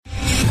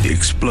the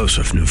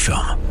explosive new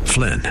film,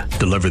 Flynn,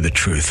 Deliver the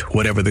Truth,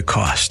 Whatever the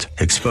Cost,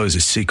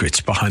 exposes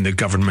secrets behind the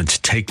government's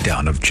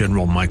takedown of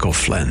General Michael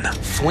Flynn.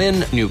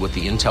 Flynn knew what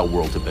the intel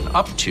world had been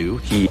up to.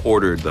 He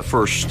ordered the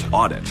first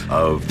audit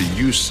of the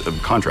use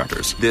of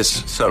contractors.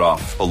 This set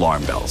off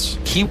alarm bells.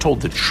 He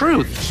told the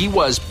truth. He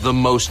was the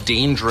most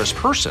dangerous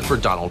person for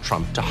Donald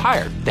Trump to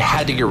hire. They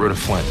had to get rid of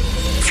Flynn.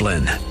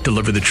 Flynn,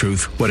 Deliver the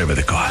Truth, Whatever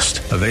the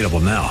Cost. Available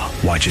now.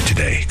 Watch it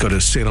today. Go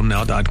to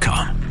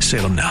salemnow.com.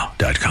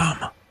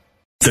 salemnow.com.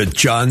 The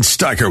John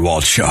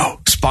Steigerwald Show,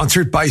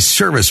 sponsored by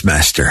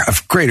ServiceMaster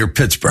of Greater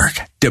Pittsburgh.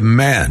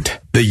 Demand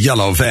the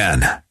yellow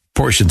van.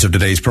 Portions of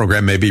today's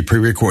program may be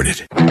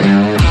pre-recorded.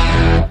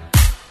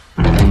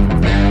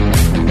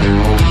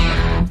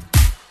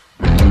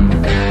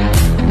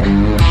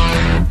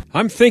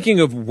 I'm thinking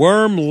of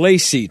Worm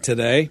Lacey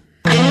today.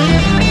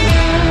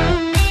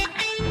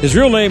 His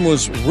real name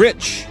was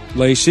Rich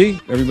Lacey.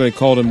 Everybody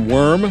called him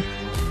Worm.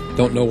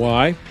 Don't know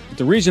why. But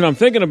the reason I'm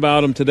thinking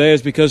about him today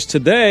is because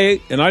today,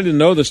 and I didn't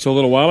know this till a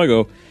little while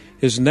ago,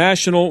 is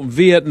National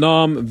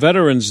Vietnam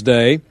Veterans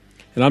Day.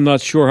 And I'm not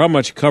sure how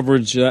much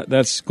coverage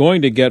that's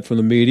going to get from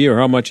the media or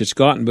how much it's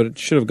gotten, but it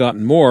should have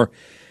gotten more.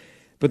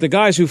 But the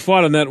guys who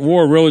fought in that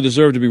war really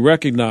deserve to be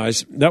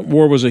recognized. That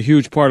war was a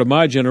huge part of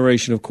my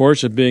generation, of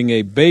course, of being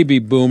a baby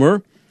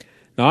boomer.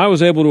 Now, I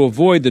was able to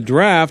avoid the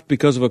draft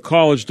because of a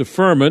college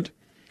deferment,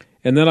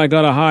 and then I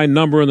got a high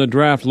number in the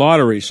draft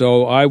lottery.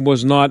 So that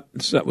was not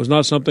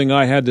something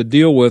I had to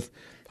deal with.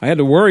 I had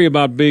to worry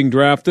about being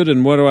drafted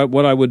and what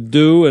I would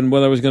do and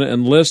whether I was going to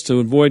enlist to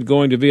avoid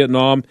going to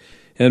Vietnam.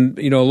 And,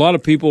 a lot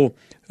of people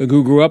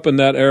who grew up in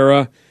that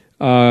era,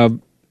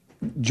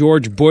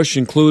 George Bush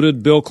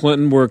included, Bill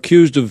Clinton, were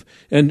accused of,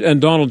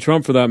 and Donald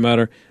Trump for that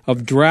matter,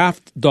 of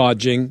draft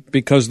dodging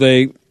because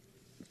they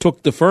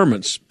took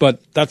deferments. But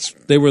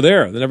they were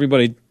there. Then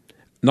everybody,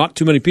 not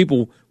too many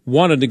people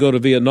wanted to go to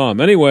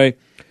Vietnam. Anyway,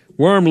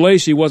 Worm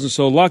Lacey wasn't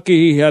so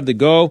lucky. He had to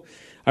go.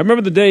 I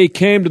remember the day he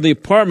came to the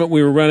apartment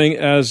we were renting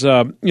as,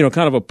 kind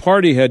of a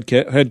party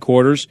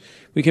headquarters.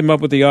 We came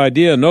up with the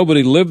idea.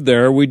 Nobody lived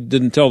there. We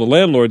didn't tell the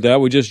landlord that.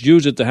 We just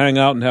used it to hang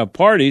out and have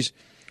parties.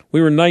 We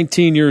were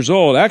 19 years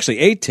old, actually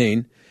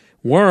 18.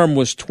 Worm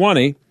was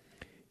 20.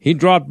 He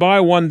dropped by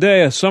one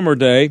day, a summer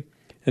day,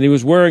 and he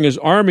was wearing his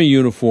Army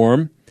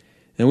uniform.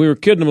 And we were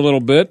kidding him a little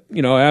bit,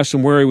 asked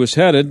him where he was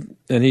headed.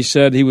 And he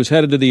said he was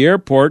headed to the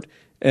airport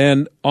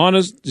and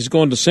he's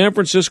going to San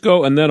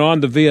Francisco and then on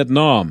to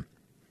Vietnam.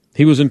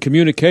 He was in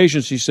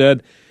communications, he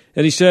said.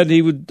 And he said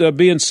he would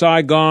be in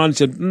Saigon. He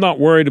said, I'm not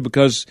worried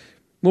because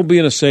we'll be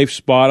in a safe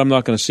spot. I'm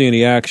not going to see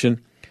any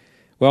action.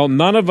 Well,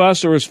 none of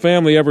us or his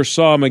family ever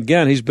saw him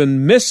again. He's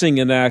been missing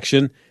in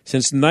action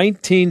since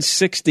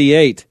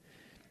 1968.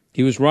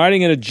 He was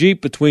riding in a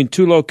Jeep between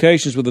two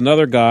locations with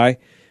another guy.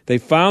 They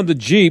found the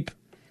Jeep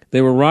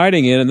they were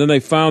riding in, and then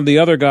they found the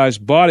other guy's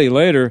body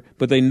later,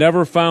 but they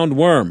never found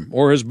Worm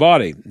or his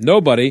body.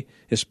 Nobody,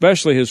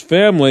 especially his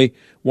family,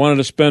 wanted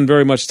to spend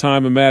very much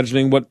time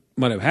imagining what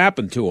might have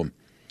happened to him.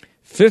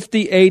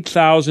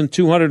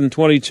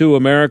 58,222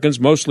 Americans,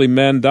 mostly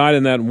men, died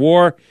in that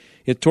war.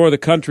 It tore the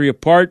country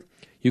apart.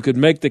 You could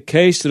make the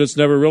case that it's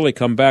never really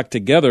come back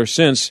together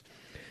since.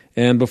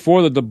 And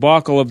before the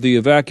debacle of the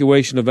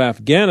evacuation of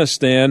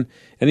Afghanistan,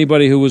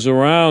 anybody who was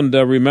around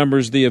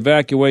remembers the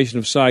evacuation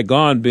of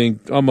Saigon being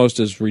almost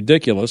as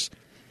ridiculous.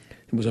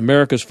 It was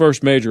America's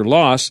first major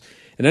loss.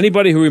 And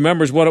anybody who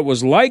remembers what it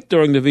was like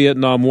during the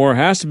Vietnam War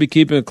has to be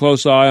keeping a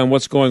close eye on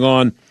what's going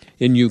on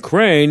in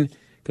Ukraine,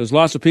 because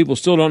lots of people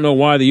still don't know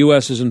why the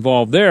U.S. is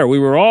involved there. We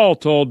were all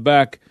told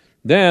back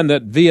then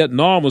that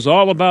Vietnam was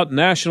all about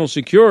national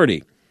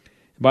security.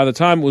 By the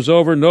time it was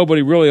over,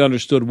 nobody really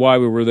understood why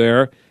we were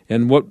there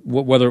and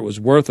whether it was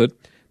worth it.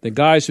 The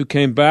guys who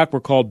came back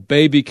were called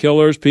baby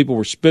killers. People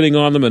were spitting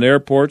on them in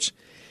airports.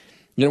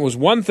 And it was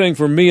one thing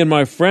for me and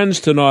my friends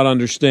to not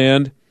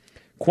understand,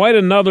 quite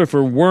another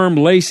for Worm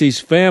Lacey's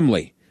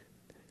family.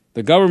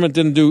 The government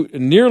didn't do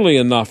nearly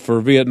enough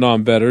for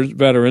Vietnam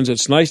veterans.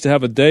 It's nice to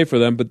have a day for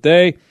them, but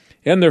they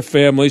and their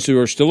families who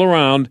are still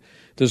around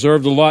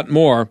deserved a lot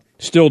more.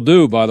 Still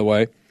do, by the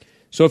way.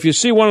 So if you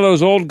see one of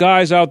those old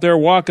guys out there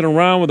walking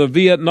around with a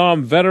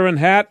Vietnam veteran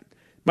hat,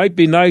 might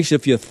be nice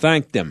if you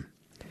thanked him.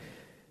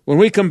 When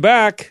we come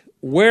back,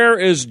 where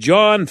is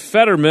John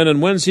Fetterman and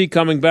when's he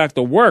coming back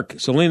to work?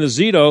 Selena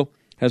Zito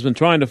has been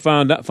trying to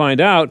find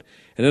out.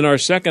 And in our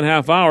second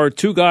half hour,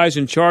 two guys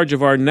in charge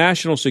of our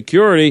national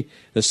security,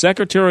 the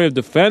Secretary of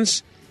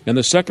Defense and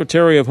the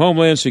Secretary of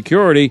Homeland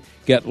Security,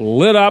 get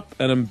lit up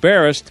and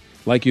embarrassed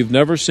like you've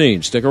never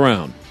seen. Stick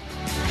around.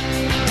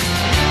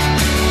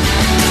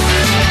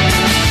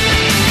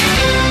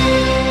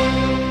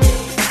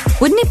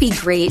 Wouldn't it be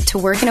great to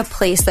work in a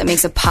place that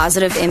makes a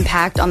positive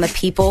impact on the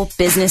people,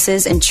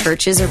 businesses, and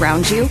churches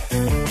around you?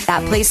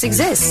 That place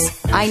exists.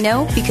 I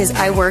know because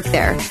I work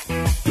there.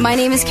 My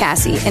name is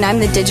Cassie, and I'm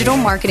the digital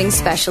marketing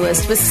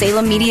specialist with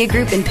Salem Media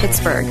Group in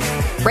Pittsburgh.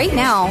 Right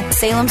now,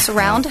 Salem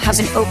Surround has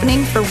an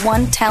opening for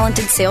one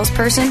talented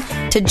salesperson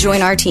to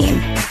join our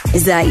team.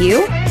 Is that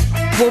you?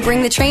 We'll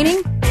bring the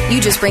training.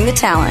 You just bring the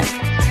talent.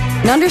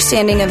 An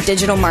understanding of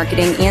digital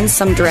marketing and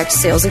some direct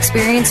sales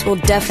experience will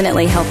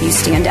definitely help you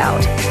stand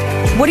out.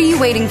 What are you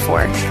waiting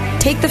for?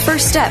 Take the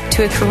first step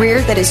to a career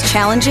that is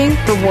challenging,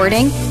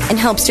 rewarding, and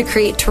helps to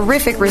create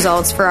terrific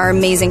results for our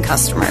amazing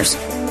customers.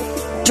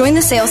 Join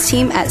the sales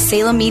team at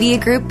Salem Media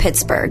Group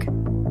Pittsburgh.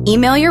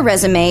 Email your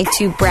resume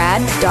to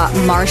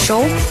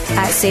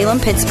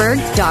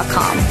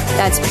brad.marshall@salempittsburgh.com.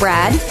 That's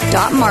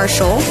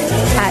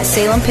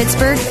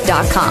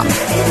brad.marshall@salempittsburgh.com.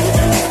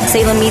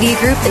 Salem Media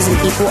Group is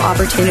an equal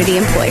opportunity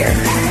employer.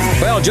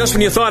 Well, just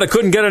when you thought it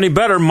couldn't get any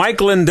better,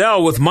 Mike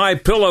Lindell with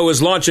MyPillow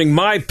is launching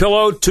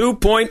MyPillow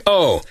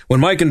 2.0. When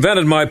Mike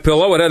invented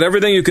MyPillow, it had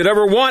everything you could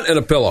ever want in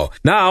a pillow.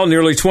 Now,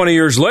 nearly 20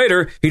 years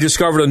later, he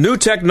discovered a new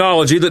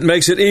technology that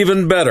makes it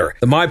even better.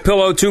 The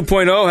MyPillow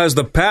 2.0 has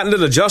the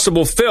patented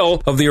adjustable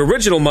fill of the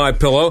original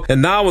MyPillow,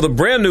 and now with a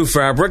brand new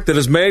fabric that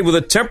is made with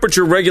a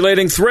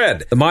temperature-regulating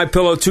thread. The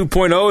MyPillow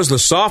 2.0 is the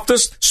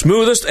softest,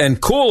 smoothest, and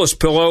coolest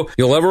pillow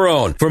you'll ever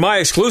own. For my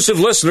exclusive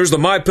listeners, the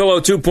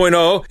MyPillow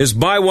 2.0 is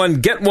buy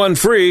one, get one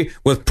free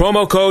with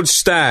promo code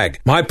STAG.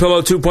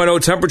 MyPillow 2.0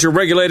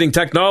 temperature-regulating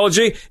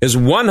technology is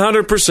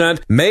 100%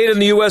 made in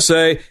the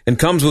USA and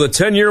comes with a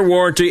 10-year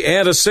warranty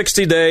and a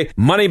 60-day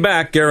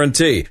money-back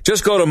guarantee.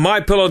 Just go to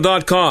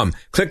MyPillow.com,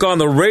 click on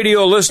the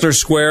radio listener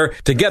square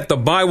to get the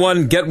buy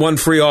one, get one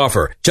free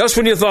offer. Just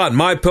when you thought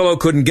MyPillow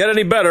couldn't get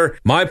any better,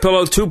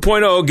 MyPillow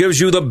 2.0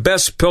 gives you the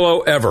best pillow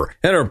ever.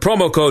 Enter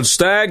promo code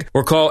STAG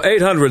or call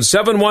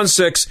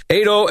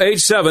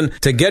 800-716-8087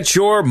 to get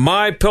your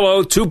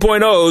MyPillow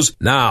 2.0s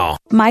now.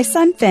 My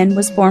son Finn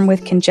was born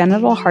with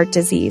congenital heart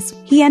disease.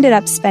 He ended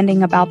up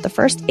spending about the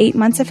first 8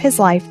 months of his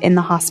life in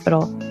the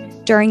hospital.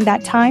 During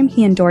that time,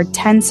 he endured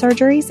 10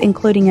 surgeries,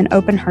 including an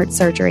open heart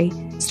surgery.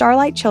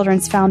 Starlight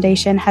Children's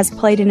Foundation has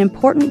played an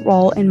important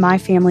role in my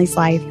family's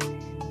life.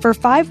 For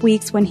 5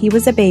 weeks when he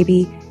was a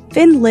baby,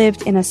 Finn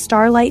lived in a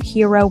Starlight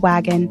Hero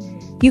wagon.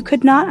 You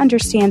could not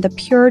understand the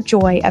pure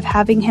joy of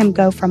having him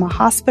go from a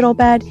hospital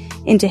bed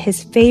into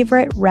his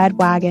favorite red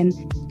wagon.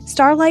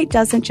 Starlight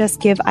doesn't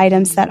just give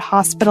items that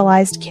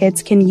hospitalized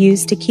kids can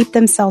use to keep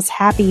themselves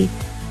happy,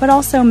 but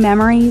also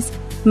memories,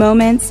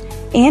 moments,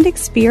 and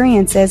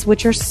experiences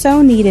which are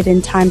so needed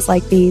in times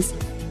like these.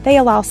 They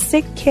allow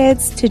sick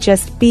kids to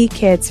just be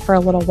kids for a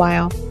little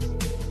while.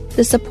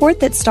 The support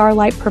that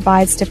Starlight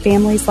provides to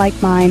families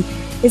like mine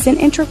is an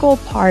integral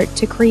part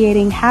to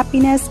creating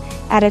happiness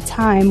at a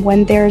time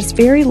when there's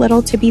very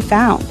little to be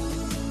found.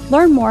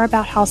 Learn more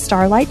about how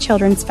Starlight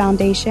Children's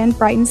Foundation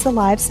brightens the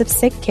lives of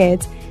sick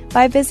kids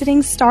by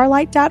visiting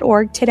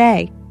starlight.org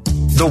today.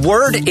 The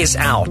word is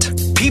out.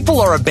 People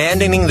are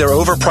abandoning their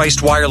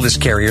overpriced wireless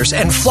carriers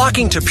and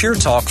flocking to Pure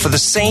Talk for the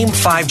same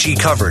 5G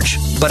coverage,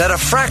 but at a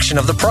fraction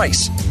of the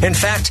price. In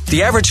fact,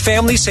 the average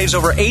family saves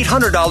over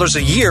 $800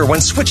 a year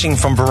when switching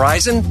from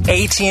Verizon,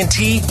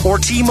 AT&T, or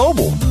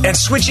T-Mobile. And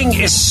switching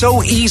is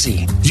so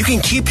easy. You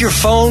can keep your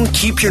phone,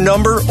 keep your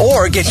number,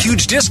 or get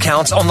huge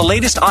discounts on the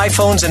latest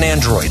iPhones and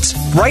Androids.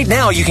 Right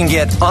now, you can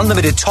get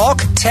unlimited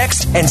talk,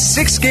 text, and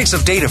 6 gigs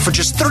of data for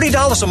just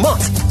 $30 a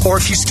month. Or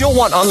if you still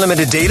want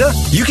unlimited data,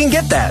 you can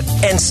get that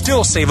and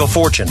still save a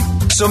fortune.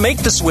 So make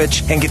the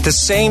switch and get the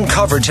same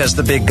coverage as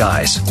the big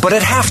guys, but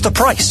at half the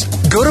price.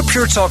 Go to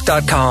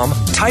puretalk.com,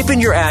 type in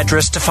your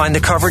address to find the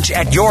coverage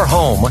at your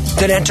home,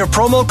 then enter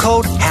promo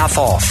code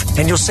HALF-OFF,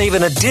 and you'll save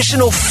an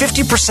additional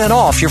 50%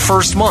 off your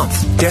first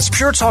month. That's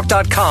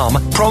puretalk.com,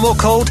 promo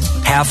code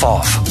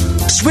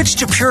HALF-OFF. Switch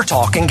to Pure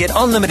Talk and get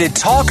unlimited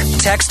talk,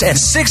 text, and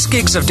 6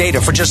 gigs of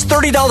data for just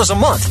 $30 a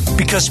month,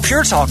 because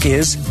Pure Talk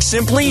is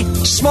simply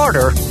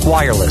smarter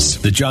wireless.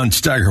 The John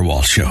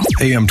Steigerwald Show,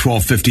 AM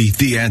 1250,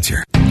 The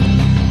Answer.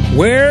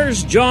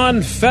 Where's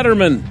John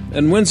Fetterman,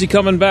 and when's he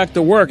coming back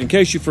to work? In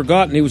case you've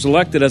forgotten, he was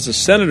elected as a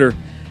senator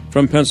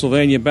from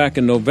Pennsylvania back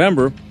in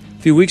November.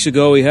 A few weeks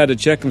ago, he had to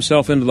check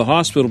himself into the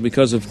hospital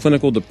because of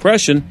clinical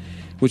depression,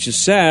 which is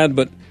sad,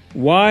 but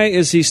why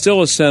is he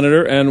still a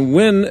senator, and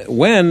when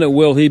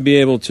will he be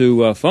able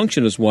to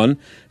function as one?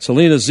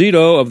 Selena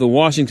Zito of the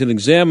Washington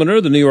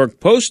Examiner, the New York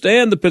Post,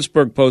 and the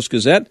Pittsburgh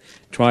Post-Gazette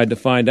tried to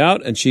find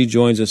out, and she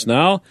joins us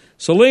now.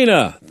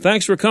 Selena,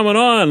 thanks for coming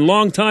on.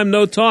 Long time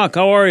no talk.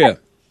 How are you?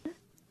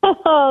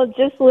 Oh,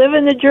 just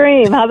living the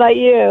dream. How about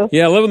you?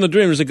 Yeah, living the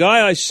dream. There's a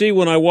guy I see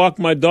when I walk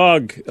my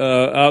dog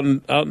out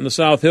in the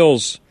South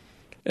Hills,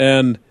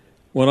 and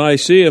when I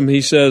see him, he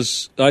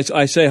says,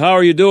 I say, how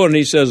are you doing? And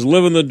he says,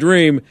 living the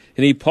dream.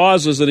 And he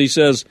pauses and he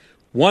says,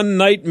 one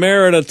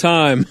nightmare at a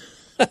time.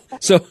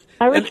 So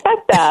I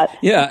respect that.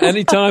 Yeah,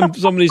 anytime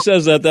somebody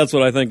says that, that's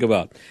what I think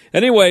about.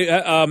 Anyway,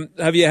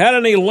 have you had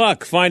any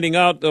luck finding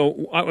out?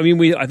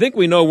 I think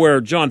we know where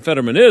John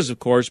Fetterman is, of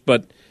course,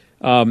 but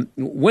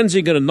when's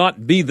he going to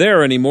not be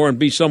there anymore and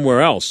be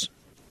somewhere else?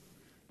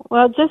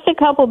 Well, just a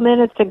couple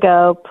minutes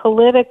ago,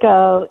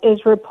 Politico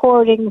is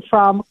reporting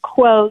from,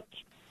 quote,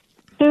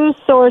 two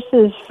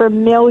sources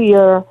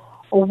familiar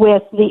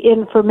with the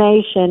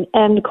information,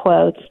 end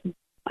quotes.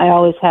 I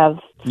always have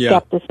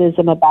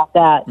skepticism about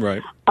that.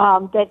 Right.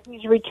 That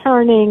he's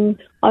returning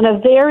on a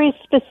very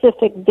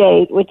specific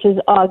date, which is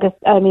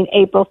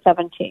April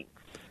 17th.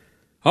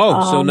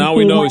 Oh, so now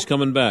we know he's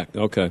coming back.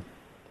 Okay.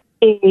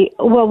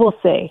 Well, we'll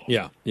see.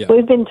 Yeah.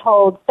 We've been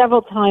told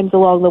several times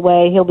along the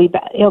way he'll be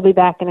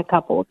back in a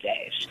couple of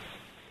days.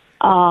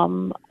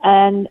 And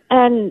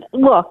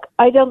look,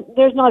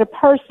 there's not a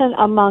person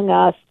among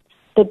us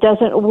that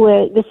doesn't.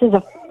 This is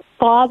a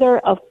father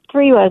of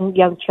 3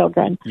 young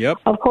children. Yep.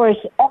 Of course,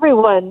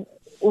 everyone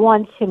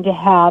wants him to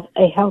have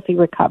a healthy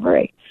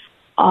recovery.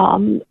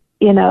 Nothing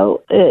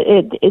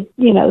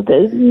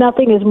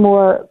is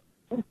more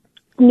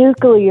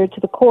nuclear to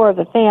the core of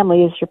the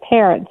family is your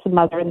parents, the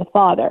mother and the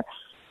father.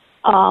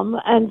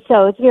 And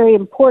so it's very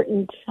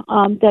important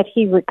that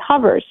he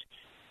recovers,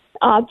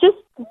 just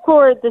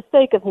for the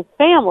sake of his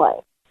family.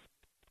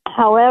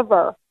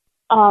 However,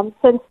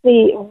 since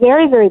the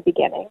very, very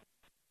beginning,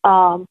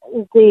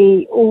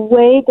 the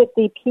way that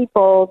the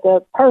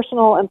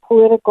personal and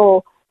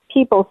political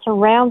people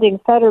surrounding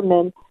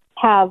Fetterman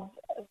have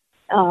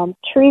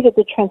treated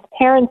the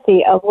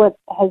transparency of what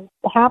has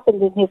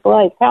happened in his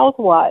life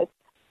health-wise,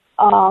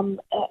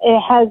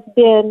 it has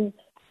been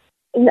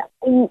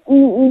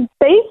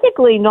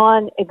basically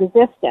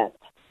non-existent.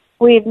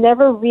 We've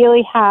never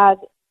really had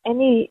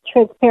any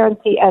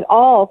transparency at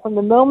all from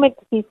the moment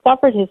he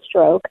suffered his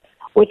stroke,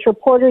 which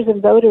reporters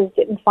and voters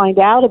didn't find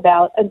out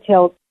about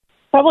until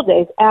several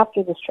days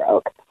after the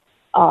stroke.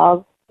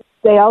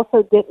 They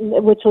also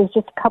didn't, which was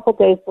just a couple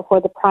days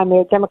before the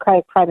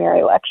Democratic primary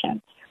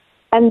election.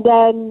 And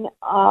then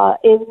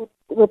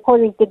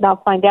reporters did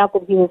not find out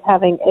that he was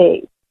having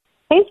a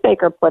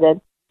pacemaker put in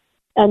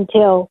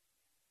until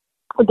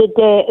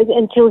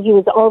he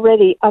was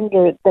already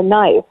under the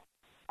knife.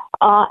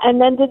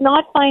 And then did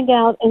not find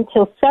out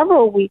until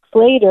several weeks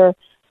later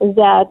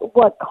that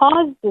what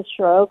caused the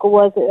stroke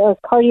was a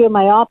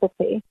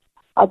cardiomyopathy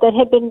that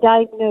had been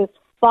diagnosed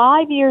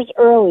 5 years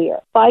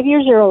earlier,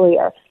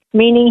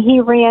 meaning he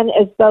ran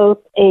as both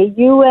he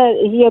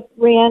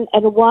ran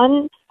and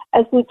won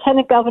as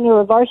lieutenant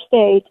governor of our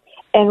state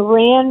and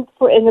ran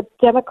in the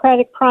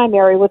Democratic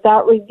primary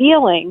without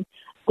revealing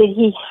that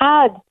he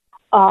had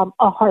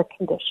a heart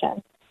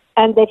condition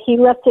and that he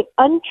left it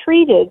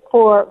untreated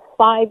for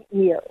 5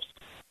 years.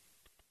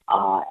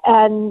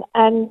 And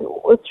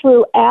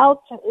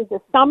throughout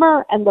the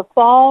summer and the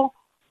fall,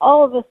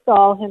 all of us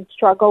saw him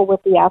struggle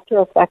with the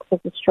after effects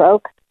of the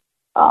stroke.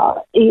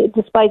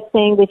 Despite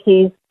saying that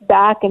he's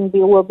back and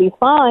will be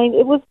fine,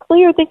 it was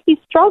clear that he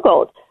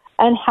struggled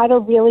and had a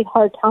really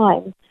hard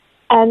time.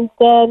 And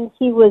then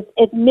he was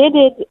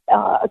admitted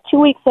 2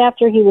 weeks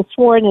after he was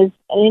sworn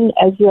in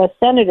as U.S.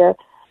 Senator.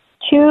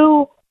 He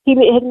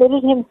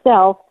admitted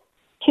himself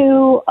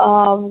to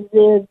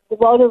the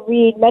Walter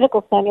Reed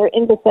Medical Center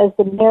in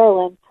Bethesda,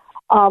 Maryland,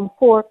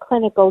 for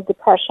clinical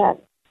depression.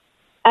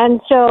 And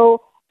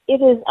so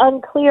it is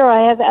unclear.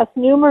 I have asked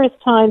numerous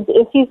times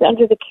if he's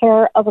under the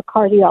care of a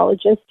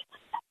cardiologist,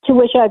 to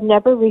which I've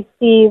never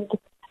received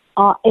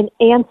an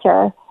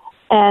answer.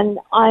 And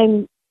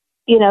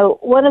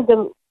one of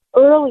the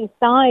early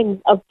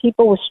signs of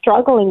people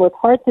struggling with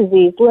heart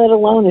disease, let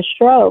alone a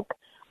stroke,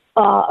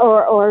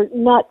 or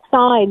not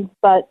signs,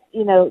 but,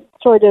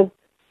 sort of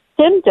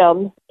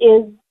symptoms,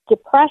 is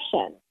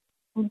depression.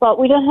 But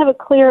we don't have a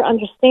clear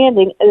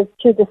understanding as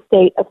to the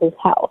state of his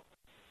health.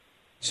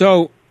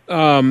 So,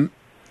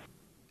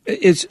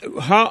 it's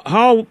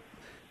how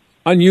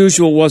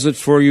unusual was it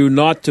for you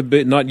not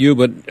you,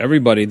 but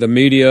everybody, the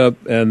media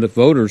and the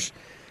voters,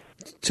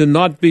 to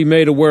not be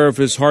made aware of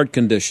his heart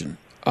condition?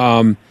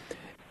 Was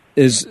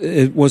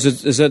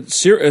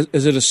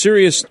it a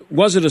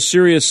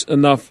serious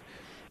enough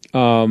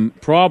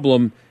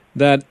problem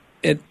that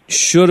it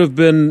should have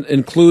been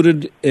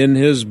included in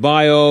his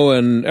bio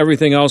and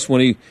everything else when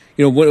he,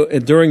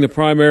 during the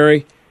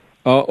primary?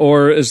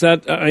 Or is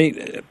that,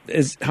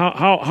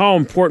 how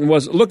important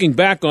was it? Looking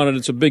back on it,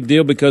 it's a big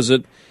deal because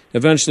it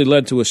eventually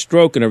led to a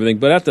stroke and everything.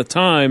 But at the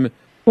time,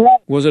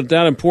 was it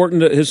that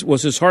important?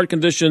 Was his heart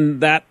condition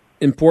that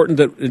important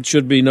that it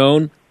should have been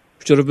known?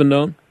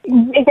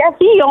 Yes,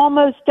 he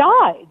almost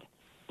died.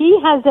 He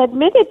has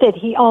admitted that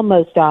he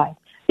almost died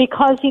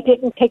because he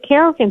didn't take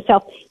care of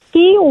himself.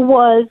 He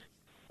was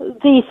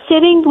the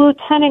sitting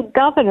lieutenant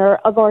governor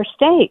of our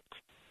state.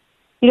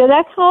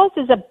 That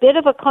causes a bit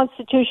of a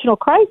constitutional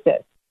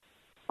crisis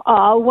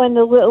when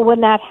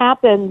that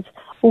happens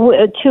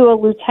to a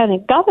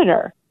lieutenant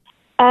governor,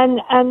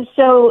 and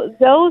so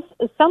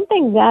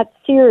something that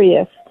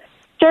serious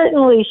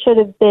certainly should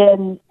have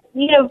been.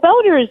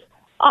 Voters.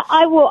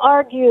 I will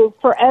argue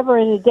forever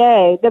and a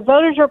day the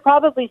voters are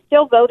probably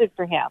still voted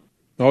for him.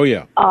 Oh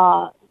yeah.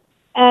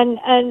 And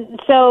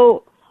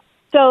so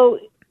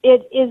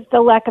it is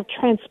the lack of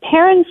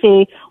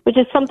transparency, which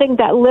is something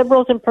that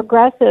liberals and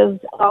progressives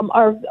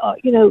are,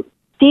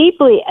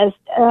 deeply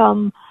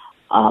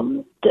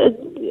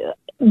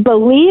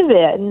believe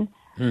in.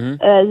 Mm-hmm.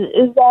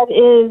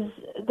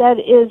 That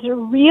is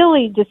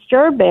really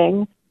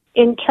disturbing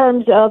in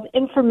terms of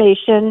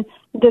information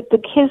that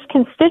his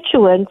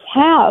constituents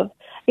have.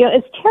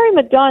 As Terry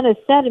McDonough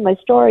said in my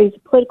story, he's a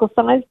political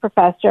science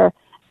professor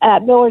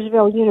at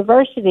Millersville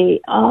University.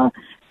 A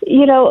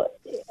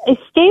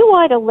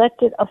statewide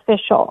elected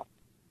official,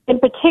 in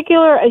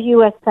particular a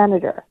U.S.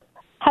 senator,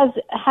 has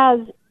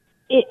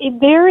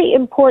very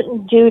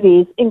important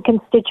duties in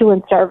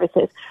constituent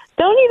services.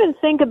 Don't even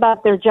think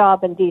about their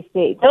job in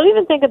D.C. Don't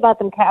even think about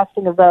them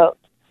casting a vote.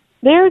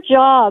 Their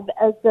job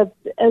as a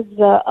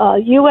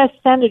U.S.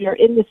 senator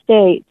in the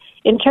state,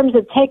 in terms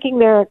of taking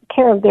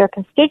care of their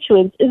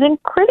constituents, is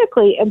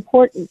critically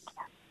important,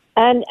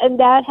 and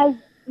that has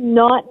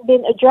not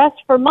been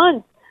addressed for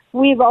months.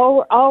 We've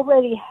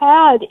already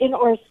had in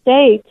our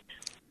state,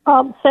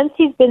 since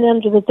he's been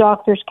under the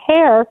doctor's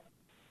care,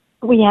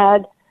 we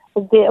had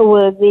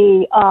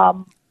the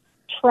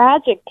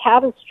tragic,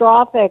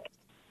 catastrophic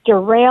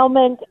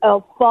derailment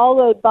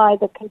followed by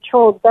the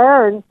controlled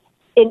burn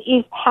in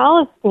East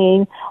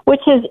Palestine,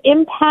 which has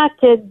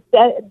impacted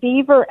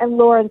Beaver and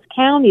Lawrence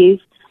counties.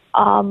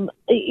 And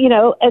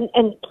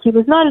he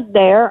was not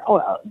there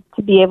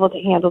to be able to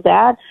handle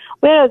that.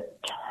 We had a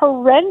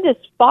horrendous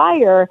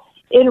fire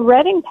in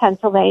Reading,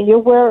 Pennsylvania,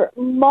 where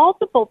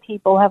multiple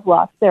people have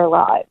lost their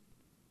lives.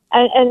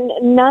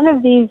 And none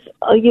of these,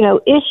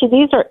 issues,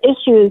 these are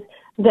issues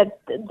that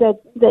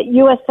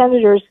U.S.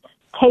 senators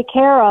take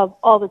care of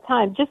all the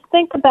time. Just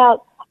think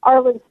about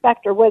Arlen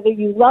Specter, whether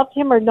you loved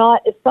him or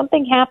not. If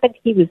something happened,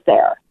 he was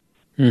there.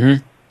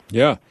 Mm-hmm.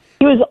 Yeah.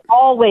 He was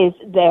always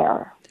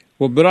there.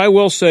 Well, but I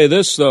will say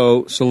this,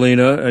 though,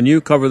 Selena, and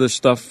you cover this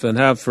stuff and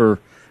have for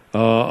a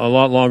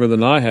lot longer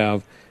than I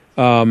have.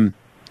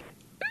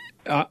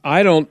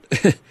 I don't,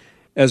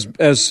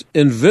 as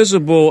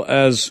invisible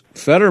as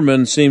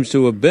Fetterman seems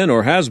to have been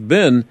or has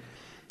been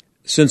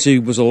since he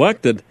was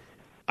elected,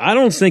 I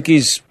don't think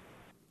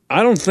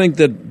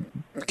that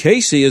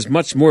Casey is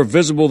much more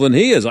visible than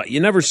he is. You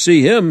never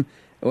see him.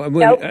 Nope,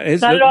 not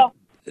at all.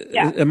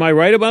 Yeah. Am I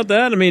right about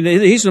that? I mean,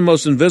 he's the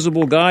most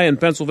invisible guy in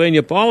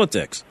Pennsylvania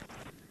politics.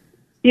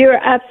 You're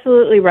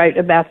absolutely right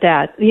about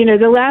that.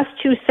 The last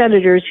two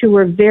senators who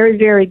were very,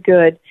 very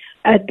good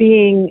at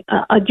doing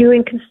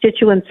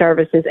constituent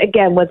services,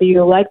 again, whether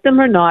you like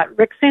them or not,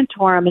 Rick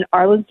Santorum and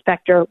Arlen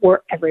Specter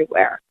were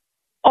everywhere,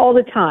 all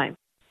the time.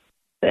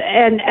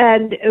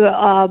 And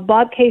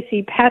Bob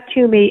Casey, Pat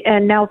Toomey,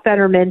 and now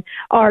Fetterman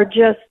are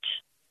just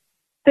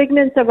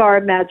figments of our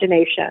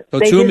imagination. Oh,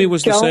 Toomey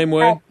was the same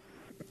way?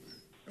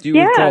 Do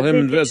you call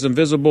him as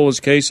invisible as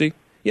Casey?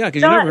 Yeah,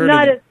 because you never heard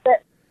of him.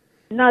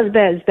 Not as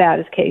bad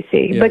as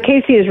Casey, yeah. But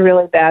Casey is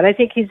really bad. I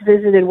think he's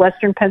visited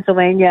Western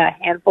Pennsylvania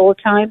a handful of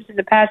times in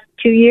the past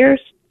 2 years.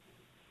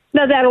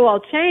 Now that'll all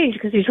change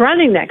because he's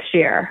running next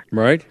year,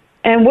 right?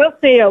 And we'll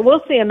see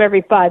him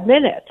every 5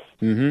 minutes.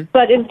 Mm-hmm.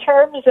 But in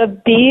terms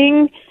of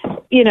being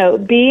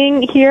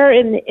here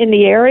in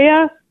the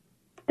area,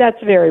 that's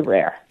very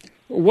rare.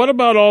 What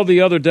about all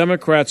the other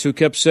Democrats who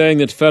kept saying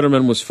that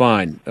Fetterman was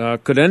fine?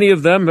 Could any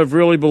of them have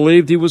really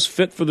believed he was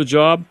fit for the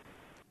job?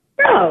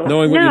 No,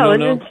 knowing what you know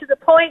now? And to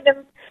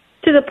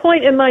the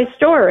point in my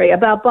story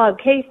about Bob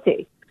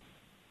Casey,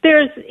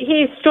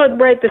 he stood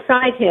right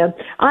beside him.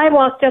 I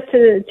walked up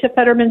to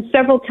Fetterman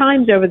several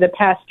times over the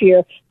past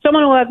year.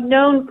 Someone who I've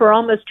known for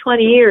almost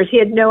 20 years, he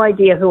had no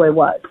idea who I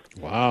was.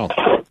 Wow.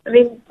 I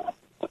mean,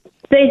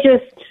 they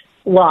just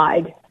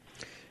lied.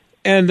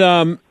 And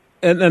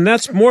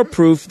that's more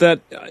proof that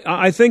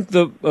I think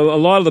a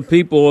lot of the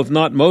people, if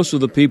not most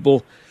of the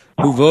people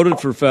who voted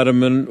for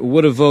Fetterman,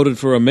 would have voted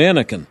for a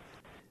mannequin.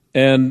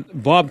 And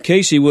Bob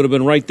Casey would have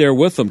been right there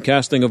with them,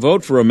 casting a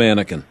vote for a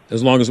mannequin,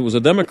 as long as it was a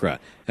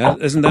Democrat.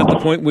 Isn't that the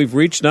point we've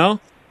reached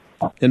now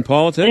in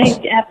politics?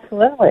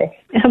 Absolutely.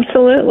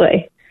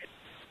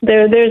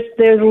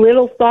 There's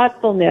little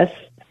thoughtfulness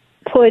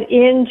put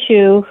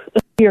into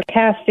who you're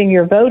casting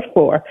your vote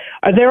for.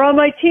 Are they on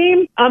my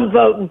team? I'm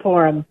voting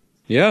for them.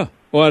 Yeah.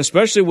 Well,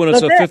 especially when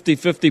it's a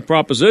 50-50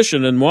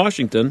 proposition in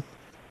Washington,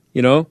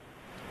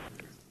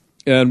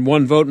 and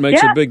one vote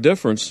makes a big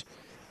difference.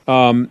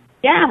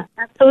 Yeah,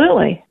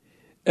 absolutely.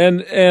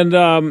 And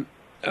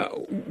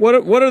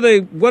what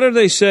are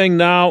they saying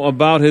now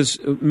about his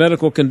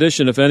medical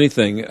condition, if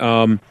anything?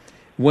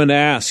 When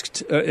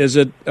asked,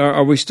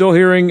 are we still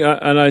hearing?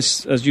 And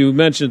as you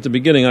mentioned at the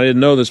beginning, I didn't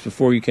know this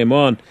before you came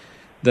on,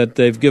 that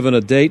they've given a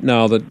date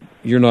now that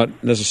you're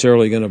not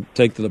necessarily going to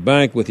take to the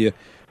bank with you.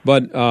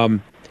 But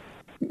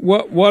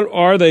what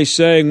are they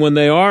saying when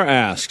they are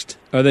asked?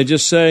 Are they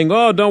just saying,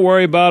 "Oh, don't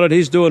worry about it.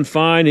 He's doing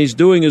fine. He's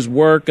doing his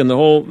work," and the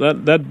whole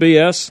that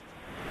BS?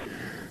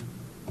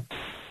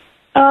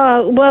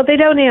 Well, they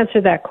don't answer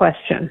that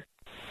question.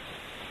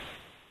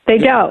 They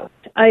don't.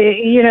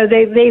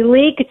 They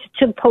leaked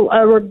to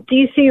a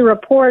D.C.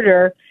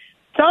 reporter.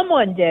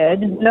 Someone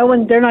did. No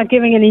one. They're not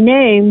giving any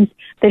names.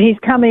 That he's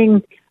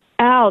coming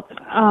out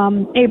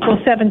April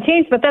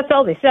 17th, but that's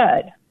all they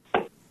said.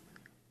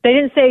 They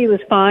didn't say he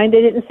was fine.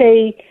 They didn't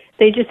say.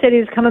 They just said he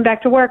was coming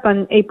back to work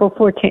on April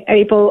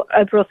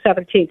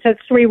 17th. So that's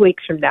 3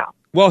 weeks from now.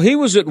 Well, he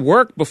was at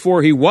work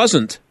before he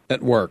wasn't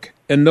at work,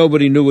 and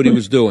nobody knew what he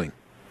was doing.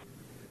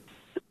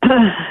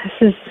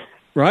 This is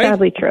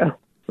sadly true.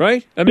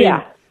 Right? I mean,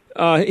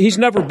 he's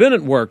never been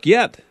at work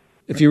yet,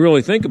 if you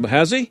really think about it.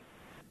 Has he?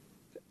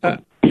 I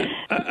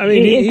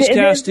mean, he's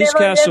cast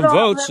some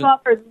votes.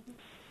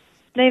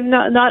 They've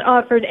not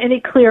offered any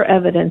clear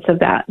evidence of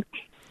that.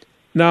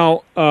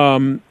 Now,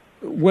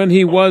 when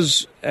he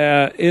was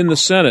in the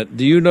Senate,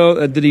 do you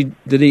know, did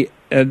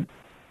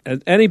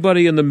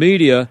anybody in the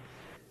media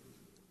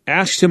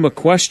asked him a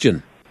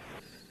question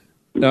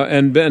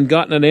and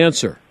gotten an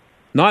answer?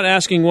 Not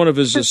asking one of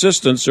his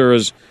assistants or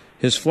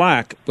his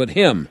flack, but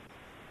him.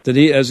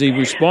 Has he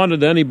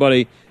responded to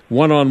anybody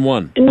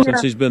one-on-one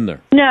since he's been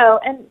there? No,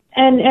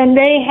 and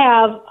they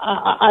have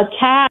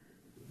attacked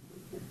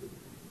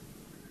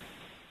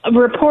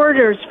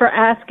reporters for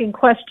asking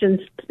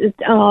questions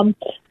and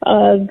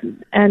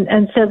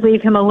said,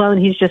 leave him alone.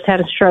 He's just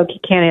had a stroke. He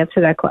can't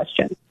answer that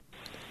question.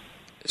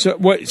 So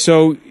what?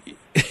 So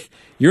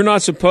you're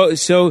not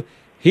supposed. So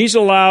he's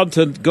allowed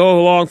to go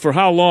along for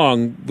how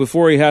long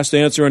before he has to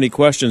answer any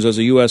questions as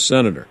a U.S.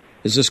 senator?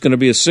 Is this going to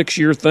be a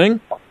 6-year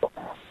thing?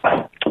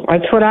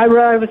 That's what I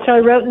wrote. That's what I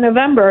wrote in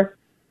November.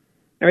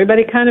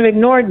 Everybody kind of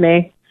ignored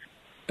me.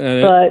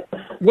 But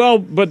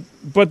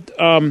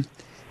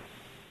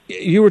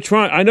you were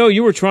trying. I know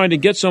you were trying to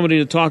get somebody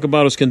to talk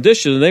about his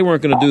condition, and they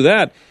weren't going to do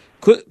that.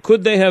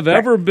 Could they have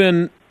ever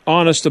been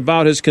honest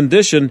about his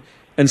condition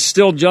and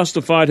still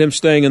justified him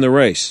staying in the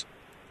race,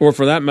 or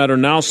for that matter,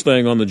 now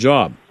staying on the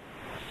job?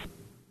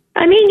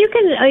 I mean, you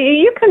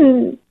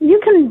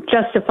can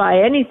justify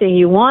anything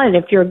you want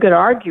if you're a good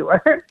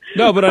arguer.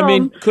 No, but I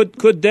mean,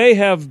 could they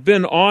have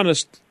been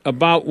honest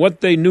about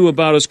what they knew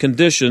about his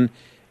condition,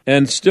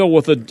 and still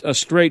with a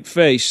straight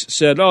face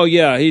said, "Oh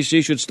yeah, he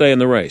should stay in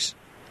the race,"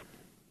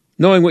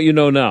 knowing what you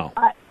know now?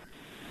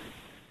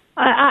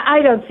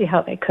 I don't see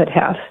how they could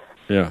have.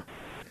 Yeah,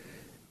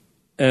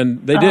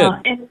 and they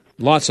did.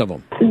 Lots of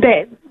them.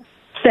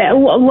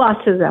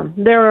 Lots of them.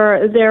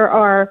 There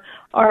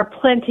are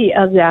plenty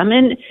of them,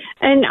 and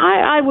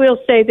I will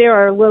say there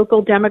are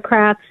local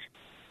Democrats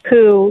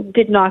who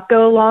did not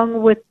go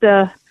along with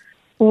the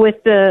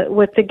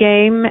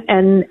game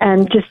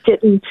and just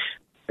didn't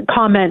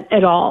comment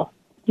at all,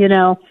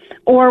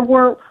 or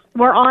were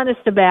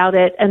honest about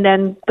it and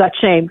then got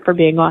shamed for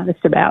being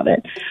honest about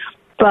it.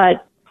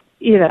 But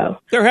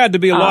there had to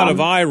be a lot of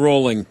eye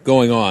rolling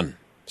going on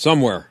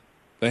somewhere.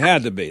 They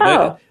had to be.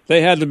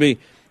 They had to be.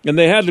 And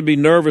they had to be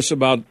nervous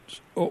about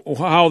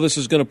how this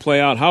is going to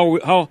play out.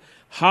 How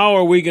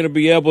are we going to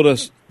be able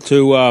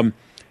to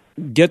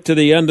get to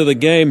the end of the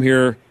game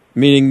here,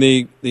 meaning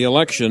the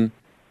election,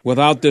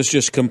 without this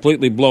just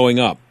completely blowing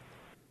up?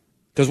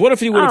 Because what if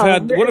he would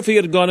have What if he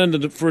had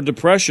gone for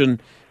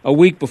depression a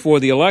week before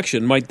the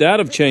election? Might that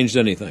have changed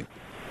anything?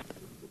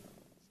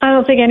 I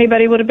don't think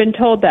anybody would have been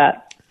told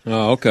that.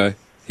 Oh, okay.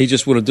 He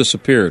just would have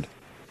disappeared.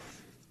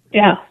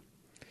 Yeah.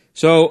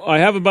 So I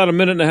have about a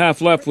minute and a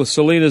half left with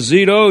Selena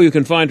Zito. You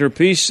can find her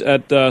piece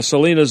at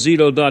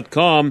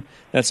selenazito.com.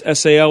 That's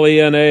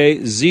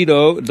SALENA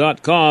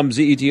Zito.com,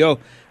 Z-E-T-O.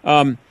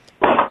 I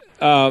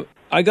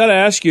got to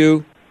ask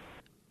you,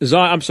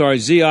 I'm sorry,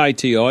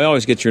 Z-I-T-O. I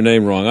always get your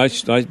name wrong.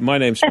 My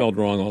name's spelled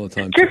wrong all the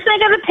time. Just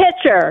think of the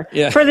pitcher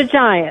for the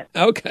Giants.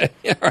 Okay,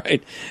 all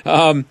right.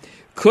 So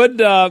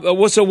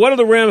what are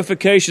the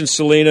ramifications,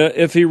 Selena,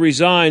 if he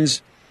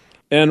resigns?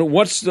 And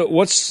what's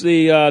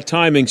the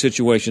timing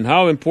situation?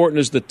 How important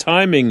is the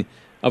timing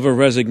of a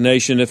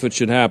resignation if it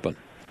should happen?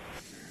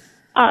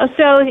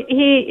 So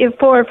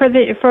for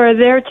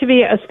there to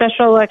be a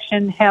special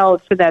election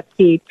held for that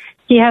seat,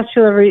 he has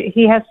to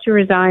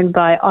resign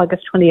by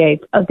August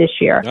 28th of this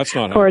year. That's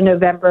not for a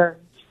November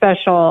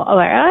special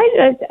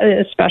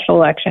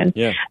election.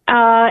 Yeah.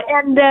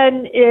 And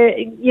then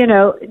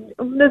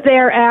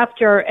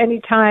thereafter,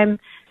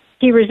 anytime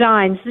he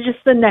resigns,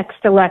 just the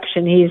next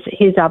election,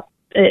 he's up.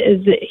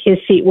 His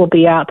seat will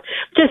be up.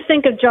 Just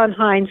think of John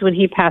Hines when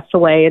he passed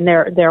away, and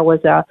there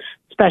was a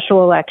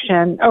special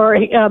election, or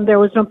there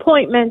was an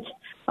appointment.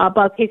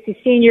 Bob Casey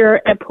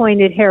Sr.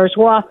 appointed Harris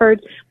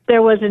Wofford.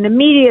 There was an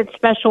immediate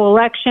special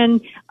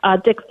election.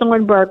 Dick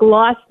Thornburg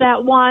lost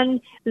that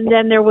one. And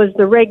then there was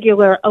the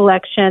regular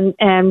election,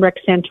 and Rick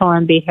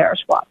Santorum beat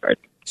Harris Wofford.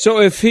 So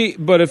if he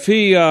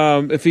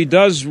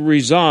does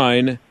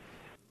resign,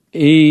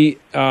 a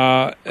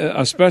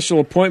special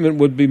appointment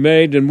would be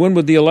made, and when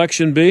would the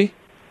election be?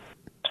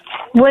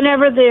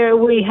 Whenever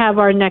we have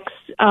our next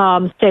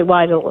state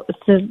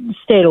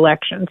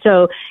election,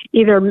 so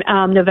either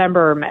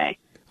November or May.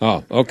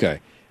 Oh,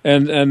 okay.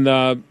 And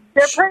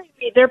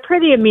they're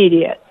pretty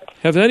immediate.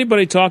 Have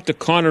anybody talked to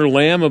Connor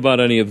Lamb about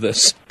any of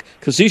this?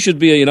 Because he should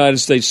be a United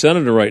States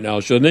Senator right now,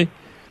 shouldn't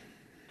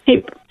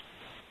he?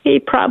 He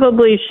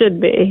probably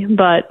should be,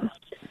 but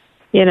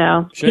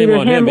shame either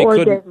on him or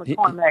Dave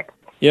McCormick.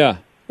 Yeah.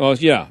 Well,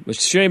 yeah. But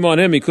shame on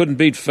him. He couldn't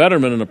beat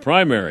Fetterman in a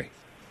primary.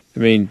 I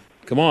mean,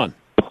 come on.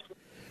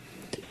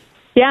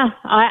 Yeah,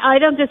 I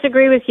don't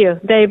disagree with you.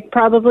 They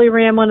probably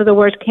ran one of the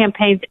worst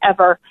campaigns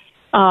ever,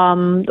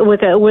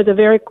 with a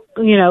very,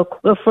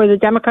 for the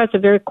Democrats, a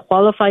very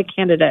qualified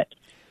candidate,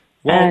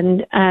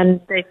 and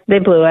they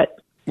blew it.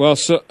 Well,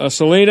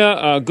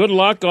 Selena, good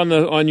luck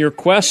on your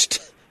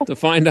quest to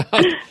find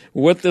out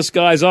what this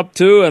guy's up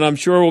to, and I'm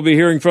sure we'll be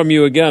hearing from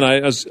you again.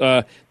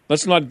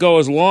 Let's not go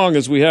as long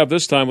as we have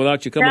this time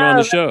without you coming on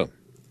the show.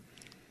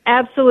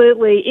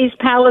 Absolutely. East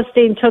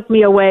Palestine took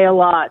me away a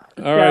lot.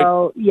 All right.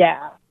 So,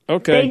 yeah.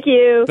 Okay. Thank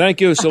you.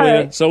 Thank you, Selena.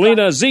 Right.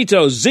 Selena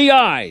Zito,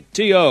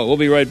 Z-I-T-O. We'll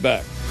be right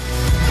back.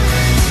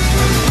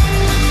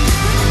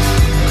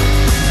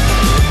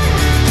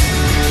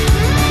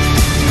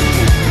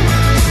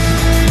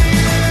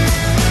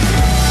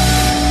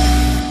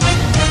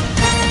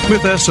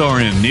 With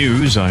SRN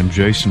News, I'm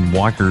Jason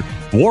Walker.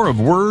 War of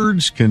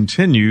words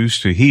continues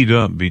to heat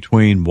up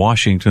between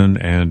Washington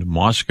and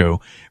Moscow.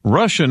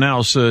 Russia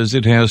now says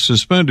it has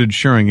suspended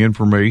sharing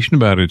information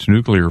about its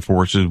nuclear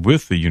forces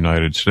with the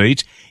United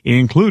States,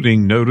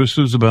 including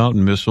notices about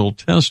missile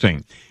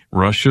testing.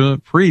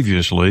 Russia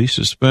previously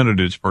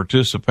suspended its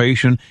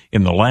participation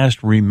in the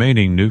last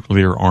remaining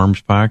nuclear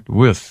arms pact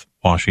with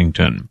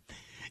Washington.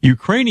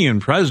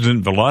 Ukrainian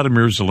President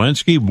Volodymyr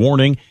Zelensky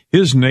warning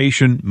his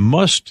nation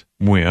must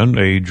win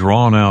a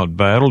drawn-out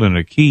battle in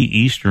a key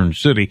eastern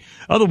city.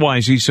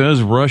 Otherwise, he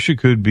says Russia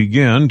could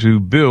begin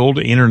to build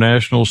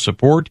international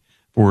support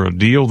for a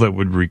deal that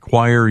would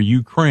require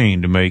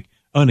Ukraine to make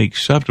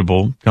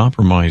unacceptable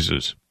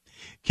compromises.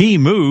 Key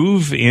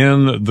move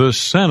in the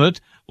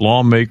Senate,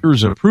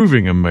 lawmakers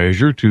approving a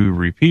measure to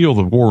repeal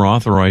the war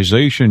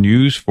authorization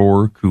used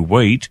for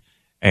Kuwait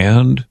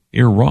and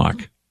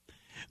Iraq.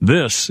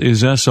 This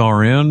is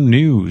SRN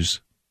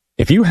News.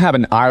 If you have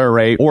an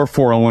IRA or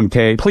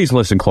 401k, please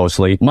listen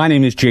closely. My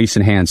name is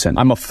Jason Hansen.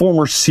 I'm a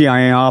former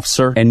CIA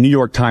officer and New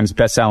York Times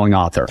bestselling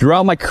author.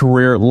 Throughout my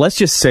career, let's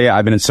just say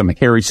I've been in some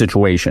hairy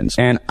situations.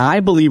 And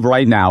I believe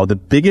right now the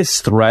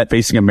biggest threat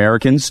facing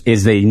Americans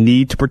is they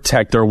need to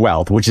protect their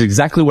wealth, which is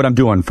exactly what I'm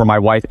doing for my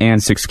wife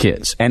and 6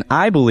 kids. And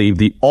I believe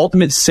the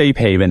ultimate safe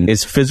haven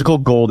is physical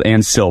gold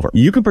and silver.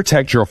 You can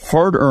protect your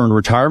hard-earned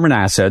retirement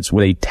assets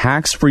with a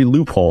tax-free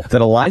loophole that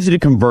allows you to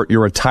convert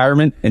your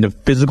retirement into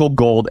physical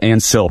gold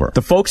and silver.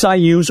 The folks I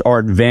use are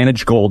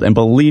Advantage Gold, and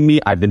believe me,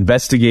 I've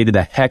investigated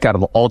the heck out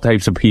of all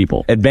types of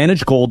people.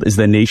 Advantage Gold is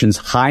the nation's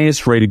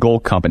highest-rated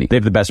gold company. They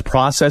have the best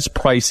process,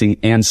 pricing,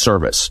 and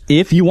service.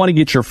 If you want to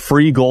get your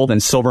free gold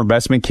and silver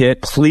investment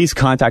kit, please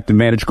contact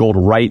Advantage Gold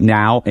right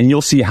now, and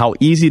you'll see how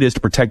easy it is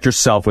to protect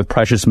yourself with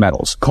precious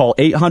metals. Call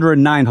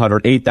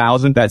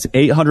 800-900-8000. That's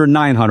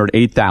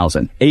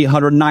 800-900-8000.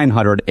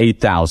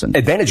 800-900-8000.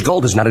 Advantage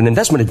Gold is not an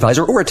investment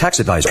advisor or a tax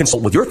advisor.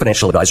 Consult with your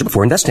financial advisor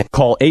before investing.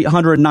 Call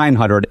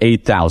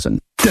 800-900-8000.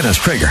 Dennis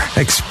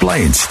Prager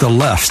explains the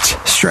left's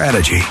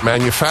strategy.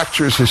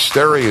 Manufactures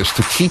hysteria is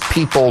to keep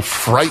people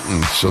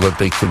frightened so that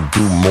they can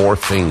do more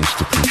things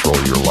to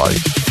control your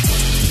life.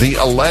 The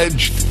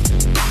alleged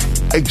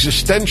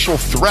existential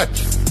threat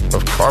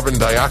of carbon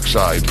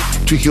dioxide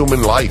to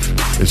human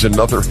life is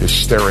another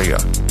hysteria.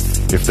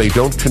 If they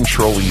don't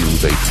control you,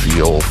 they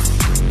feel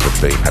that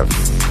they have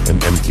an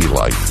empty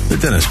life. The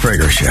Dennis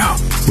Prager Show.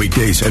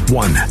 Weekdays at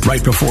 1,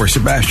 right before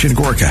Sebastian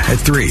Gorka at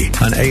 3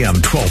 on AM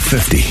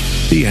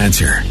 1250. The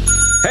Answer.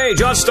 Hey,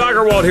 John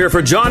Steigerwald here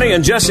for Johnny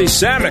and Jesse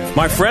Samick,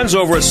 my friends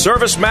over at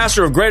Service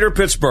Master of Greater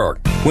Pittsburgh.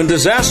 When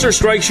disaster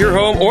strikes your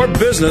home or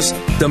business,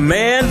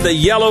 demand the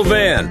yellow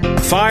van.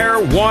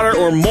 Fire, water,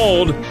 or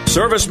mold,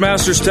 Service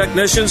Master's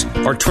technicians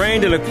are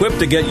trained and equipped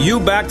to get you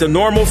back to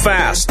normal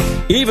fast.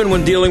 Even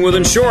when dealing with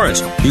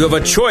insurance, you have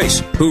a choice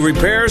who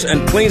repairs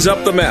and cleans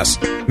up the mess.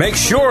 Make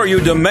sure you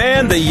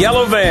demand the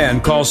yellow van.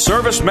 Call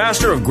Service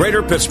Master of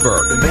Greater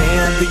Pittsburgh.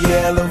 Demand the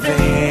yellow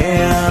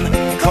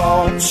van.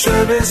 Call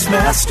Service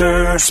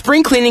Master.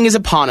 Spring cleaning is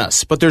upon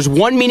us, but there's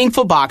one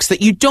meaningful box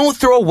that you don't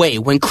throw away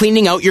when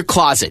cleaning out your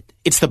closet.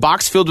 It's the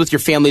box filled with your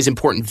family's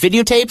important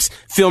videotapes,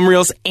 film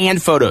reels,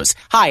 and photos.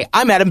 Hi,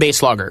 I'm Adam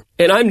Baselogger.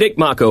 And I'm Nick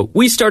Mako.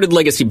 We started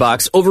Legacy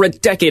Box over a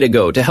decade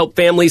ago to help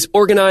families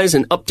organize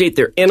and update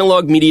their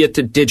analog media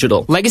to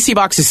digital. Legacy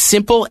Box is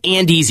simple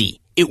and easy.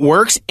 It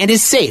works and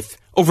is safe.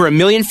 Over 1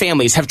 million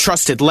families have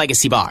trusted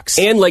Legacy Box.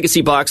 And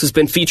Legacy Box has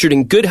been featured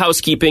in Good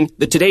Housekeeping,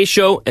 The Today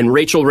Show, and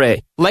Rachel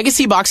Ray.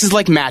 Legacy Box is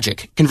like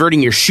magic,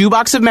 converting your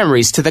shoebox of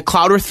memories to the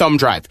cloud or thumb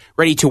drive,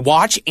 ready to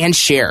watch and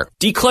share.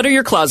 Declutter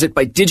your closet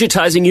by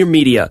digitizing your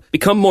media.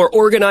 Become more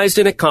organized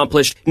and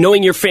accomplished,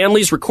 knowing your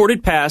family's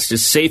recorded past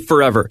is safe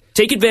forever.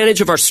 Take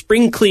advantage of our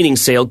spring cleaning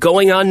sale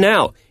going on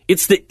now.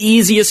 It's the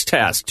easiest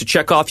task to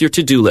check off your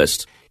to-do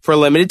list. For a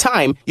limited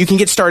time, you can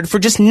get started for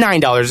just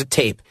 $9 a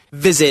tape.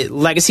 Visit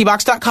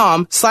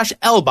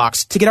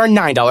legacybox.com/LBox to get our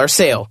 $9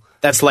 sale.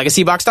 That's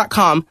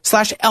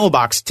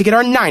legacybox.com/LBox to get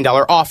our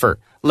 $9 offer.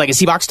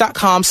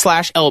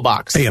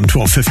 legacybox.com/LBox. AM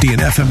 1250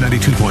 and FM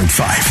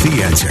 92.5.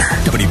 The Answer.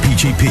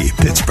 WPGP,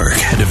 Pittsburgh,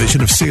 a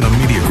division of Salem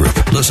Media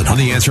Group. Listen on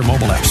the Answer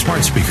mobile app,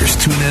 smart speakers,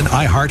 TuneIn,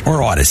 iHeart,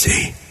 or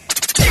Odyssey.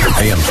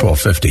 AM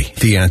 1250.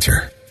 The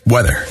Answer.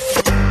 Weather.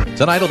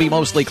 Tonight will be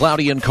mostly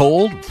cloudy and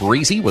cold,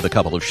 breezy with a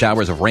couple of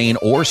showers of rain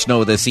or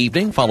snow this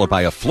evening, followed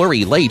by a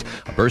flurry late.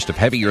 A burst of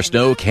heavier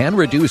snow can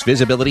reduce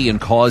visibility and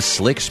cause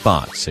slick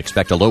spots.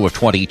 Expect a low of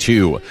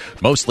 22.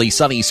 Mostly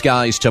sunny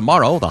skies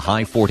tomorrow, the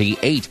high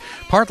 48.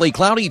 Partly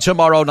cloudy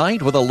tomorrow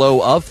night with a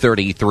low of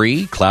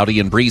 33. Cloudy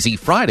and breezy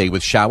Friday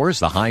with showers,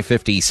 the high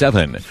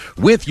 57.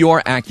 With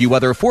your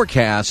AccuWeather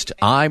forecast,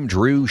 I'm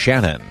Drew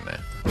Shannon.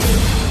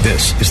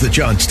 This is the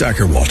John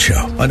Steigerwald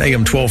Show on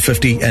AM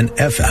 1250 and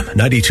FM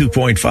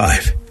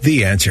 92.5.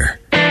 The Answer.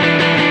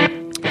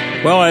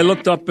 Well, I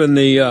looked up in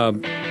the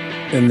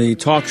in the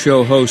talk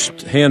show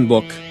host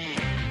handbook,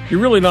 you're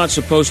really not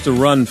supposed to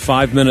run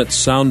 5-minute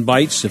sound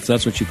bites, if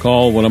that's what you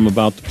call what I'm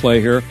about to play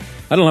here.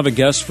 I don't have a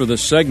guest for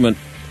this segment,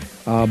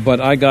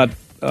 but I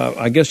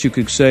guess you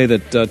could say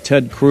that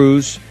Ted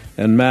Cruz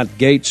and Matt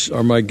Gaetz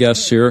are my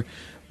guests here.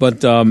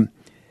 But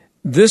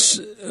this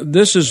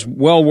is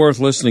well worth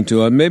listening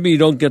to. Maybe you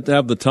don't get to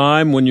have the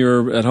time when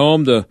you're at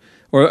home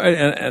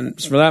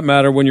and for that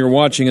matter, when you're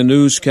watching a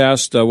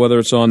newscast, whether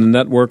it's on the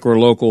network or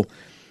local,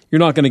 you're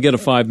not going to get a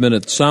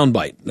 5-minute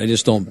soundbite. They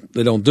just don't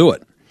do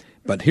it.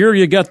 But here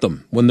you get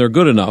them when they're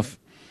good enough.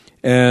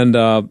 And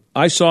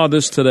I saw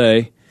this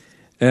today,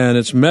 and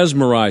it's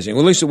mesmerizing.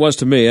 Well, at least it was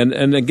to me.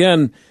 And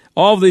again,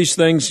 all of these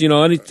things, you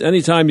know,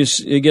 anytime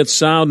you get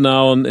sound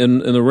now in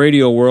the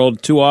radio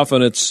world, too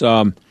often it's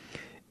a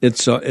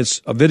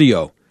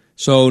video.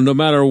 So no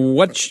matter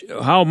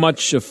how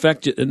much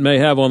effect it may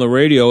have on the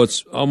radio,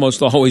 it's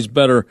almost always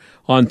better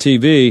on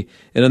TV.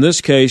 And in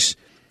this case,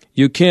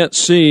 you can't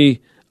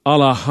see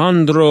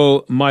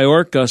Alejandro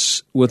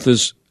Mayorkas with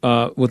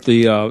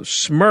the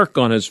smirk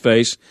on his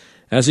face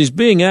as he's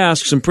being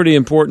asked some pretty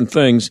important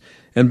things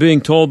and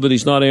being told that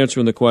he's not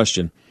answering the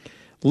question.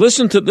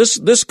 Listen to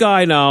this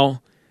guy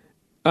now.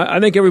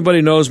 I think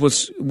everybody knows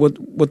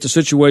what the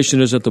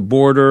situation is at the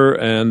border,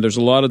 and there's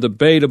a lot of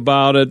debate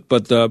about it,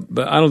 but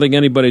I don't think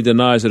anybody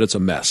denies that it's a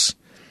mess.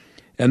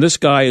 And this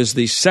guy is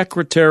the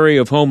Secretary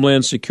of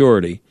Homeland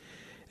Security,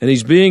 and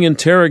he's being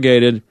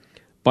interrogated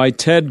by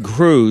Ted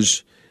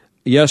Cruz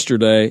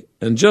yesterday,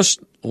 and just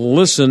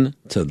listen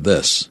to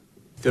this.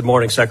 Good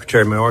morning,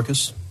 Secretary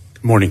Mayorkas.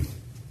 Good morning.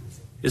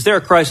 Is there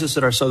a crisis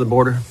at our southern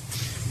border?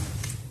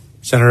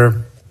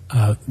 Senator,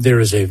 there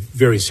is a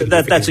very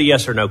significant... That's a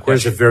yes or no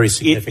question. There's a very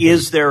significant...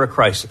 Is there a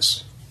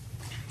crisis?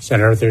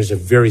 Senator, there's a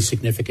very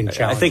significant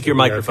challenge... I think your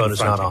microphone is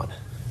not on.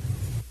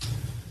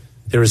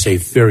 There is a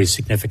very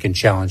significant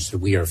challenge that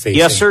we are facing.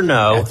 Yes or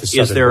no,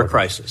 is there a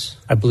crisis?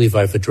 I believe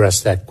I've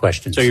addressed that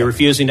question. So you're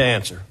refusing to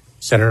answer?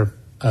 Senator,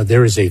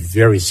 there is a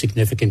very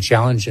significant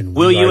challenge, and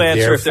will you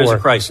answer if there's a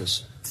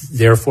crisis?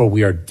 Therefore,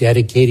 we are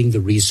dedicating the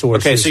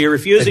resources... Okay, so you're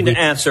refusing to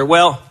answer.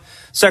 Well,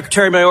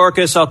 Secretary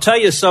Mayorkas, I'll tell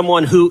you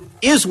someone who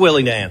is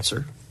willing to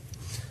answer,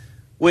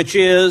 which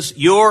is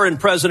your and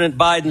President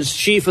Biden's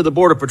chief of the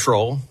Border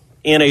Patrol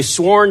in a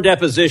sworn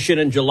deposition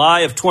in July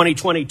of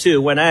 2022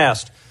 when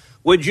asked,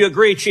 would you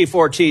agree, Chief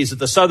Ortiz, that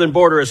the southern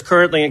border is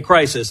currently in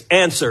crisis?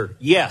 Answer,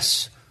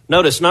 yes.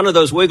 Notice none of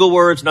those wiggle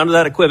words, none of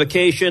that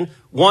equivocation.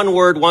 One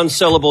word, one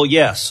syllable,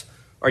 yes.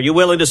 Are you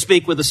willing to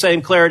speak with the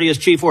same clarity as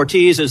Chief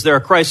Ortiz? Is there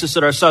a crisis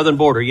at our southern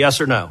border,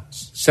 yes or no?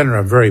 Senator,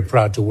 I'm very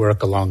proud to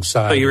work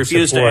alongside... So you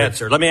refuse to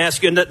answer. Let me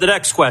ask you the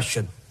next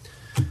question.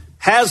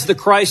 Has the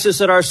crisis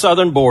at our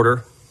southern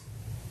border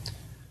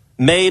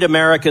made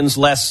Americans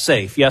less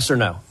safe, yes or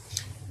no?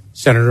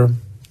 Senator,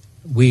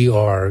 we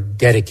are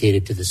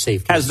dedicated to the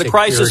safety. Has the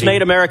crisis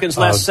made Americans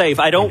less safe?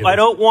 I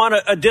don't want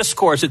a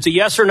discourse. It's a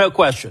yes or no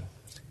question.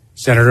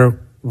 Senator,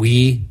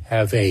 we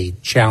have a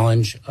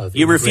challenge of...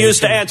 You refuse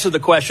to answer the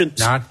question.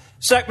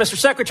 Mr.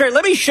 Secretary,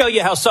 let me show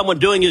you how someone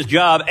doing his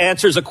job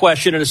answers a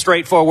question in a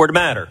straightforward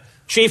manner.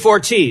 Chief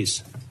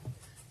Ortiz,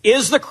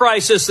 is the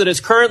crisis that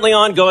is currently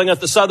ongoing at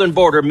the southern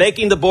border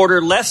making the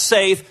border less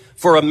safe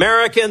for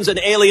Americans and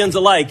aliens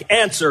alike?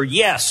 Answer,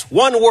 yes.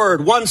 One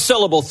word, one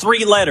syllable,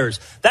 3 letters.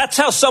 That's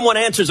how someone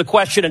answers a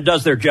question and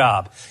does their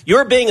job.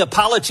 You're being a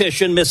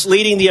politician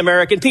misleading the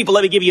American people.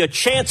 Let me give you a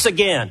chance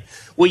again.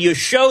 Will you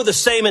show the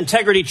same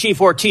integrity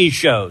Chief Ortiz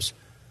shows?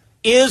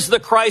 Is the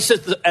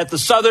crisis at the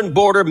southern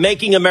border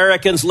making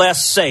Americans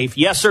less safe?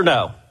 Yes or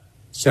no?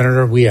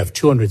 Senator, we have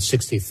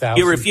 260,000...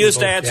 You refuse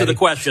to answer the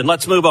question.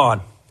 Let's move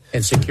on.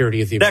 And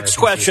security of the American Next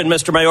question,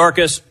 people. Mr.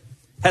 Mayorkas.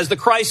 Has the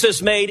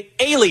crisis made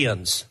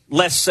aliens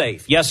less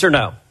safe? Yes or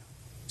no?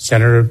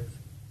 Senator,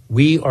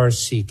 we are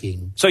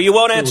seeking... So you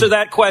won't answer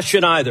that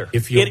question either.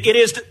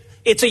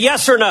 It's a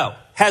yes or no.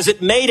 Has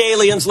it made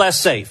aliens less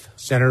safe?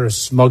 Senator,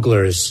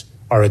 smugglers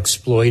are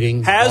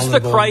exploiting... Has the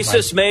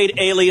crisis made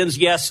aliens,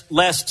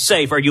 less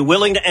safe? Are you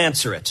willing to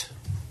answer it?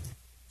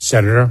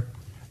 Senator,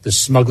 the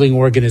smuggling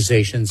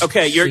organizations...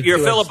 Okay, you're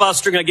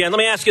filibustering again. Let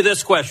me ask you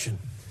this question.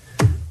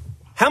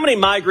 How many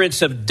migrants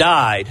have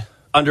died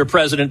under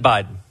President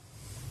Biden?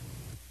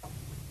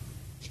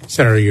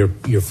 Senator,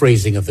 your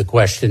phrasing of the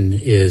question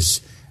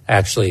is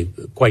actually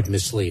quite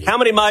misleading. How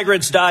many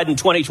migrants died in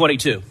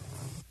 2022?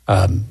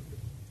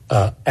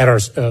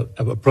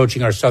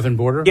 Approaching our southern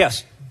border?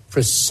 Yes.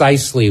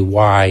 Precisely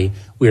why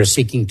we are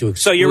seeking to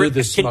exclude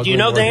the smuggling. Do you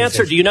know the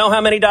answer? Do you know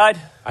how many died?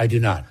 I do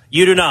not.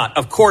 You do not.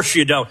 Of course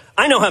you don't.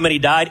 I know how many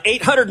died.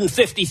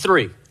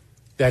 853.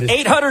 That is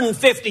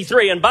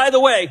 853. And by the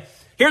way,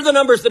 here are the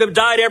numbers that have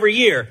died every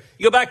year.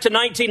 You go back to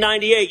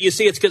 1998, you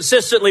see it's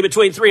consistently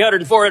between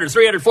 300 and 400,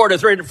 300, 400,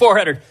 300,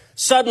 400.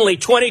 Suddenly,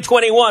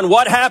 2021,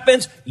 what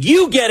happens?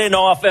 You get in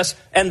office,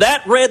 and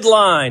that red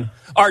line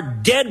are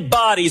dead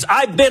bodies.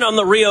 I've been on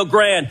the Rio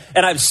Grande,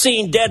 and I've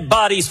seen dead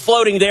bodies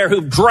floating there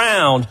who've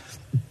drowned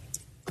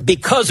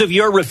because of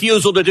your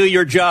refusal to do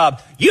your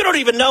job. You don't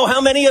even know how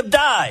many have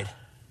died.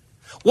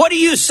 What do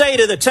you say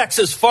to the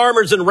Texas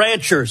farmers and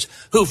ranchers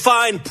who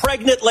find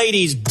pregnant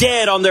ladies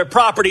dead on their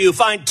property, who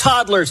find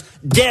toddlers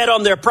dead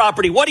on their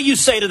property? What do you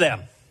say to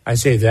them? I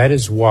say that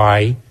is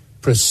why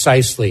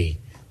precisely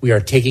we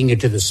are taking it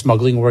to the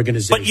smuggling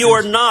organizations. But you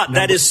are not.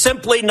 That is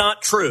simply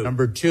not true.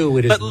 Number two,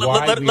 it is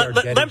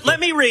let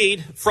me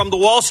read from the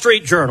Wall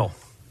Street Journal.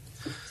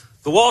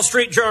 The Wall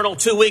Street Journal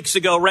 2 weeks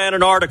ago ran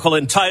an article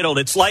entitled,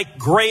 "It's like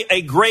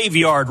a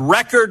graveyard.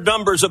 Record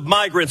numbers of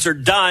migrants are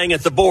dying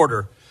at the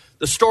border."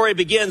 The story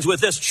begins with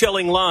this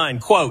chilling line,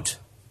 quote,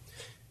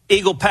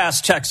 "Eagle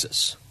Pass,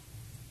 Texas.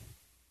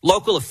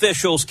 Local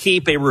officials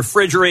keep a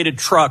refrigerated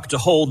truck to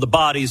hold the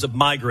bodies of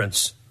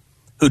migrants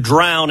who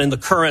drown in the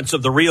currents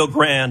of the Rio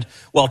Grande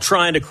while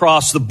trying to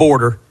cross the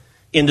border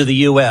into the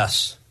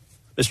U.S."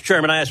 Mr.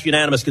 Chairman, I ask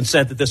unanimous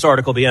consent that this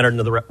article be entered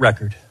into the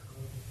record.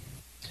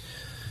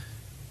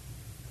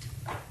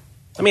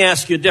 Let me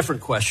ask you a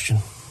different question.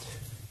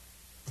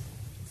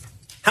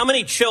 How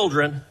many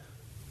children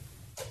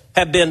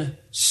have been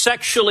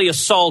sexually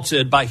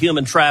assaulted by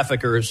human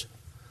traffickers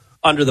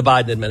under the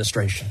Biden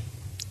administration?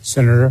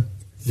 Senator,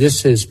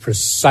 this is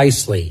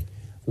precisely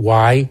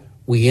why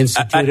we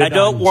instituted... I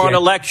don't want a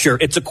lecture.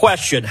 It's a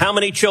question. How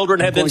many children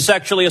have been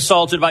sexually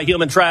assaulted by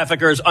human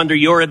traffickers under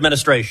your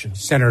administration?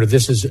 Senator,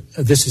 this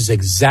is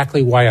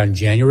exactly why on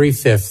January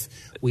 5th,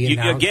 we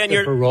announced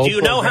the parole Do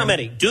you know program. how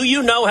many? Do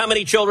you know how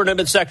many children have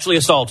been sexually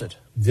assaulted?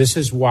 This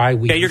is why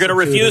we... Okay, you're going to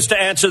refuse to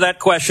answer that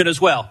question as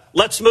well.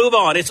 Let's move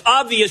on. It's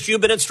obvious you've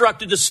been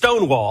instructed to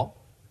stonewall,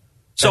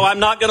 so I'm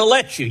not going to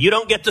let you. You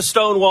don't get to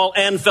stonewall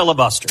and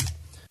filibuster.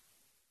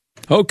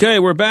 Okay,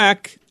 we're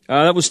back.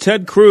 That was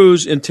Ted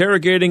Cruz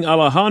interrogating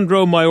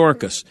Alejandro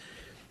Mayorkas.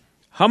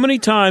 How many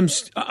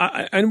times,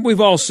 and we've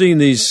all seen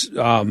these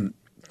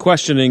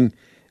questioning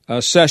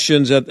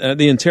sessions at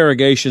the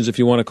interrogations, if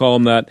you want to call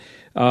them that,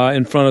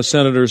 in front of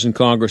senators and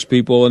Congress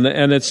people,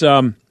 and it's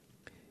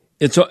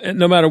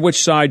no matter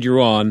which side you're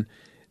on,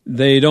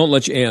 they don't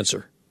let you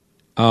answer.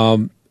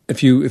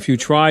 If you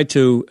try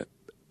to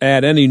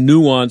add any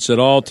nuance at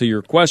all to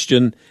your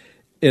question,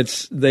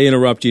 they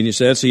interrupt you and you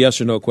say that's a yes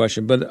or no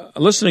question. But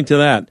listening to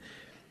that,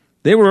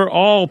 they were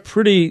all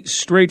pretty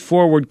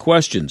straightforward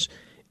questions.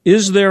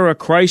 Is there a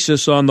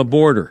crisis on the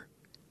border?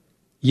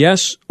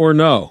 Yes or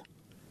no?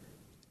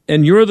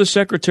 And you're the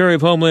Secretary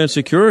of Homeland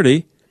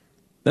Security.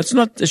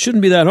 It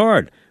shouldn't be that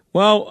hard.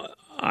 Well,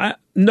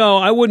 no,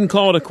 I wouldn't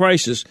call it a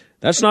crisis.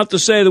 That's not to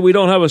say that we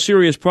don't have a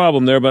serious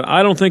problem there, but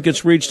I don't think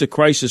it's reached a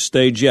crisis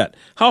stage yet.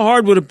 How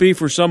hard would it be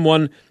for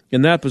someone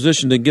in that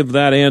position to give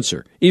that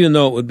answer, even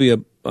though it would be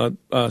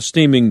a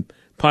steaming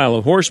pile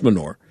of horse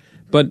manure?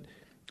 But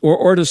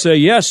or to say,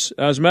 yes,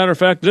 as a matter of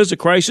fact, it is a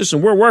crisis,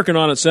 and we're working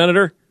on it,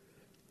 Senator.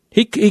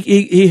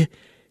 He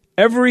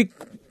every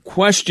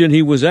question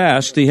he was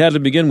asked, he had to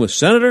begin with,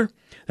 Senator,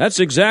 that's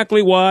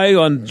exactly why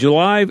on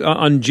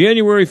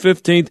January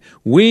 15th,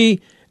 we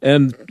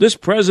and this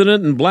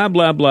president and blah,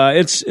 blah, blah.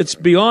 It's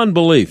beyond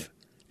belief.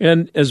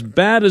 And as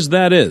bad as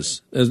that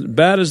is, as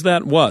bad as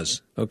that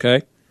was,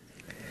 okay,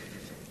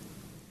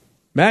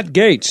 Matt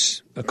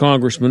Gaetz, a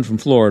congressman from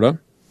Florida,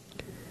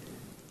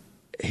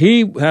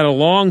 he had a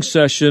long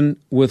session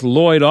with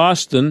Lloyd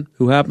Austin,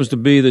 who happens to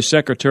be the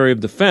Secretary of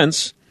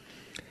Defense,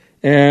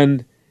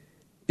 and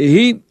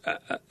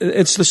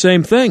it's the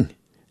same thing.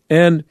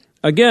 And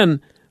again,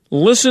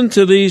 listen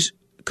to these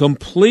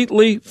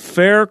completely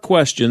fair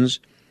questions.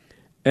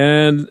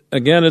 And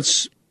again,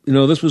 this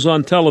was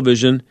on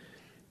television,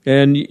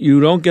 and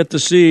you don't get to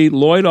see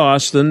Lloyd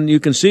Austin.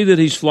 You can see that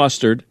he's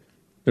flustered.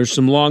 There's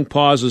some long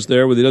pauses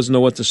there where he doesn't know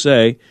what to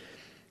say.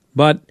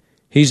 But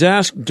he's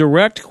asked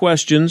direct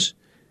questions,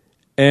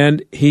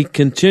 and he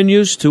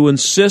continues to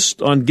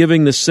insist on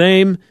giving the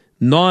same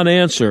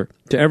non-answer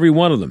to every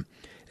one of them.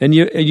 And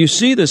you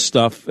see this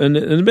stuff, and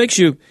it makes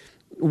you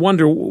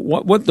wonder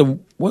what's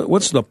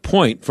the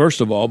point, first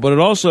of all. But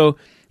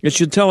it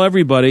should tell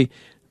everybody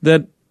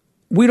that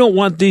we don't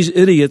want these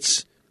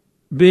idiots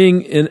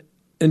being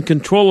in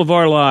control of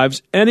our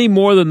lives any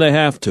more than they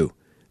have to.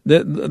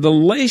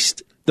 The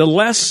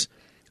less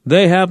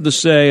they have to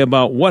say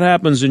about what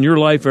happens in your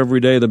life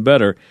every day, the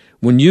better.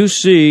 When you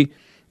see,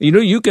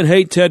 you can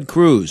hate Ted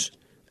Cruz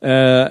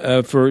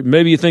for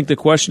maybe you think the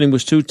questioning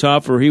was too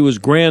tough or he was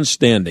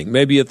grandstanding.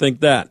 Maybe you think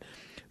that.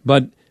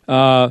 But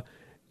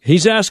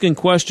he's asking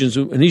questions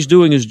and he's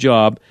doing his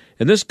job.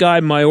 And this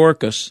guy,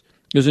 Mayorkas,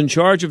 is in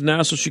charge of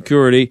national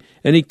security,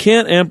 and he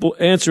can't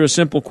answer a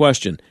simple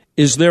question.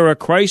 Is there a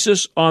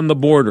crisis on the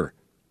border?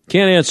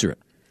 Can't answer it.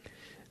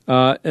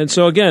 And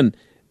so, again,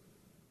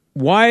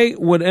 why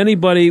would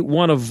anybody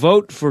want to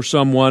vote for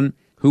someone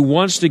who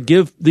wants to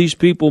give these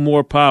people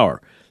more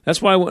power?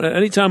 That's why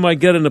anytime I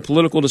get in a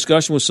political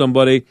discussion with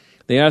somebody,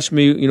 they ask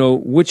me,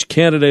 which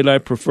candidate I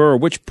prefer or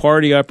which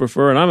party I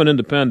prefer, and I'm an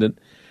independent.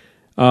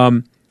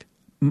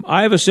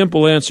 I have a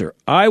simple answer.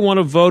 I want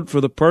to vote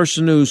for the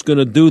person who's going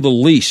to do the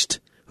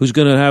least, who's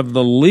going to have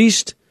the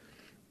least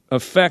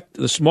effect,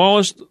 the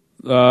smallest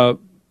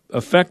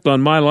effect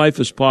on my life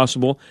as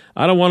possible.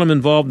 I don't want them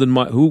involved in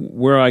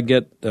where I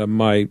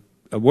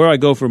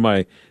go for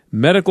my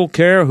medical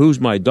care, who's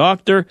my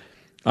doctor.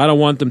 I don't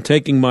want them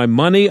taking my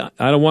money.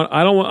 I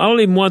don't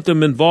even want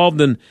them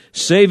involved in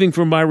saving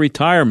for my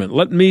retirement.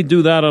 Let me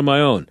do that on my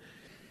own.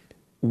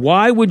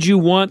 Why would you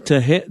want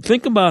to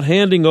think about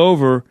handing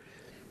over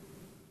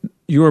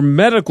your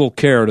medical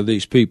care to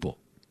these people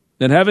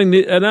and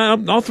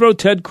I'll throw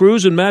Ted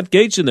Cruz and Matt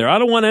Gaetz in there. I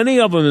don't want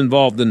any of them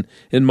involved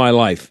in my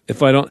life.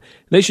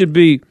 They should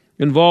be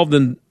involved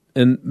in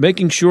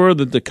making sure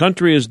that the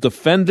country is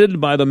defended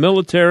by the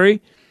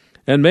military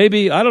and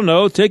maybe, I don't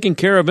know, taking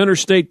care of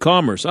interstate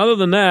commerce. Other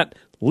than that,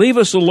 leave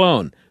us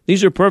alone.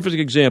 These are perfect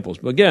examples.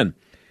 But again,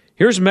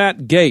 here's Matt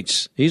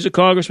Gaetz. He's a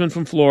congressman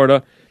from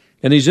Florida,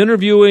 and he's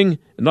questioning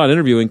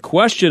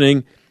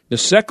the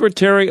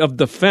Secretary of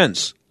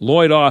Defense,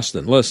 Lloyd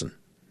Austin. Listen.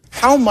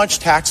 How much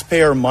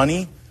taxpayer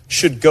money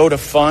should go to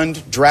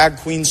fund drag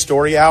queen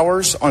story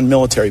hours on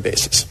military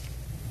bases?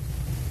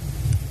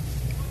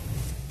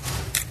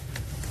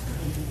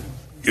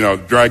 You know,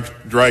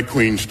 drag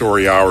queen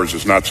story hours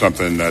is not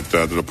something that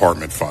the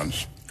department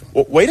funds.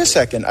 Well, wait a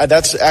second.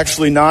 That's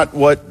actually not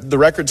what the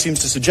record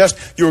seems to suggest.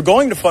 You were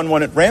going to fund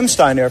one at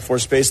Ramstein Air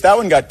Force Base. That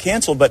one got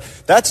canceled, but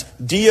that's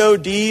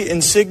DOD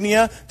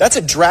insignia. That's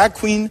a drag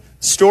queen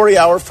story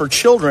hour for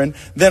children.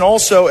 Then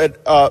also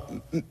at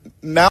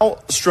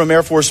Malmstrom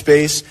Air Force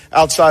Base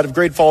outside of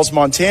Great Falls,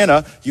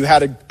 Montana, you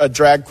had a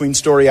drag queen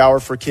story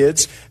hour for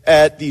kids.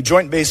 At the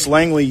Joint Base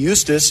Langley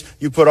Eustis,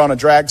 you put on a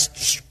drag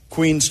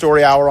queen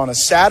story hour on a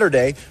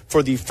Saturday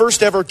for the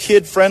first ever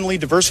kid-friendly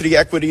diversity,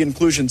 equity,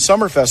 inclusion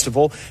summer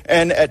festival.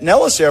 And at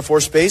Nellis Air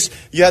Force Base,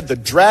 you had the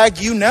Drag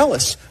You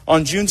Nellis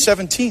on June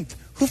 17th.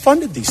 Who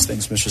funded these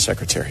things, Mr.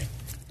 Secretary?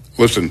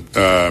 Listen,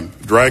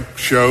 drag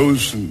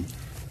shows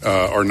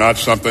are not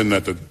something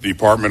that the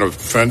Department of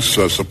Defense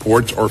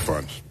supports or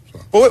funds. So.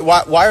 But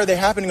wait, why are they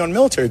happening on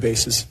military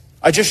bases?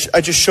 I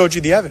just showed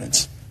you the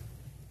evidence.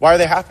 Why are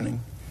they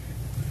happening?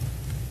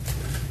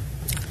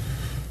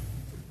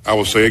 I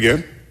will say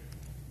again,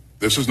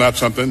 this is not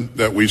something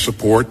that we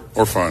support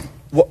or fund.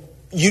 Well,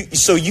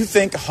 so you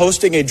think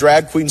hosting a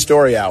drag queen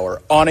story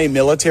hour on a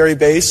military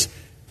base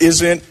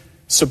isn't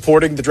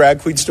supporting the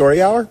drag queen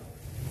story hour?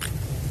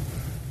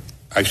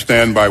 I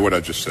stand by what I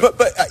just said.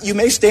 But you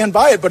may stand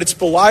by it, but it's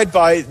belied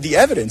by the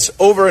evidence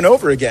over and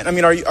over again. I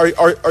mean,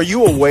 are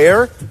you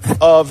aware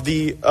of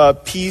the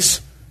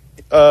piece?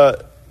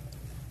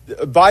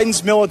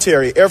 Biden's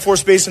military, Air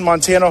Force Base in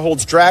Montana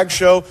holds drag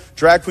show,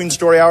 drag queen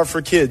story hour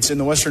for kids in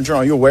the Western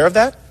Journal. Are you aware of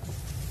that?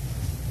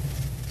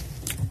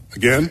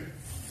 Again,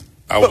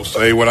 I will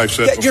say what I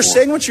said before. You're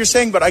saying what you're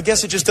saying, but I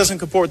guess it just doesn't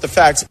comport with the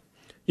facts.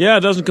 Yeah, it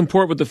doesn't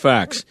comport with the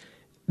facts.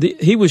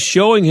 He was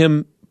showing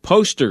him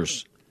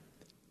posters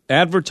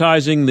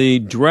advertising the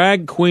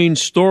drag queen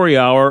story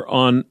hour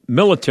on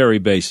military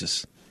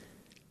bases.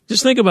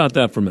 Just think about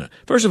that for a minute.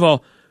 First of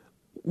all,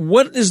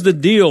 what is the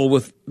deal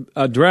with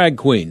drag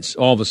queens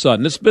all of a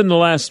sudden? It's been the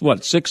last,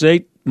 6,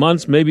 8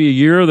 months, maybe a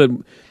year that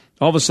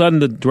all of a sudden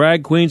the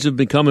drag queens have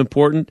become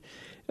important.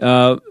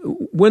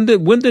 When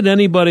did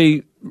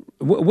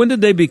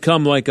they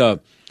become like a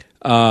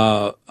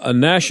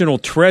national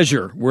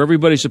treasure where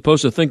everybody's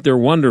supposed to think they're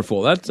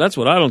wonderful? That's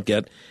what I don't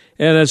get.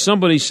 And as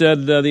somebody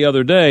said the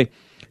other day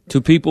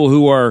to people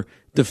who are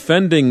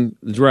defending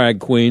drag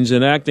queens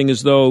and acting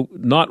as though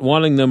not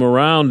wanting them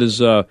around is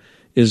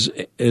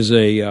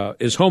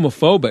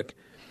homophobic.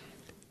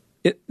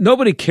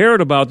 Nobody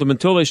cared about them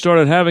until they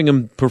started having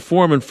them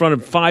perform in front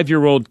of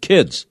 5-year-old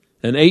kids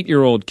and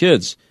 8-year-old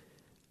kids.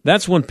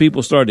 That's when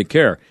people started to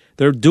care.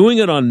 They're doing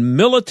it on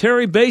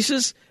military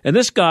bases, and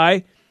this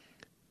guy,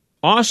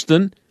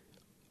 Austin,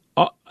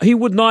 he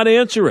would not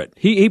answer it.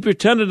 He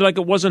pretended like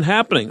it wasn't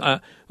happening.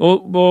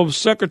 Well,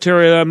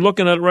 Secretary, I'm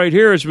looking at it right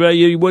here. What do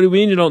you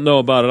mean you don't know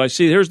about it? I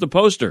see, here's the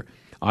poster.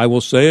 I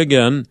will say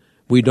again,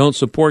 we don't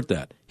support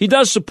that. He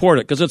does support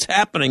it because it's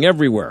happening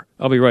everywhere.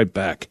 I'll be right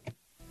back.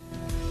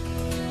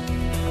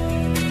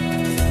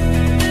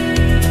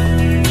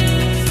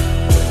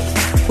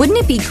 Wouldn't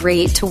it be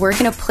great to work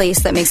in a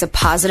place that makes a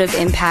positive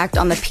impact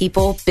on the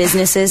people,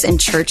 businesses, and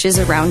churches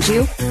around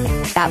you?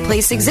 That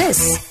place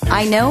exists.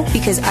 I know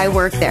because I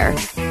work there.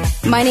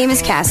 My name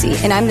is Cassie,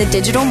 and I'm the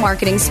digital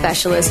marketing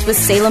specialist with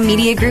Salem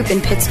Media Group in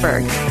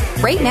Pittsburgh.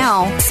 Right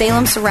now,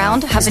 Salem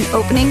Surround has an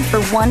opening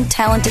for one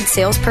talented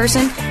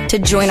salesperson to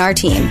join our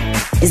team.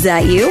 Is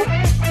that you?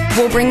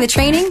 We'll bring the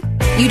training.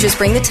 You just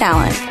bring the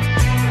talent.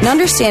 An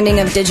understanding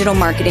of digital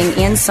marketing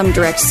and some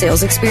direct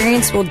sales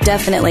experience will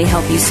definitely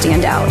help you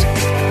stand out.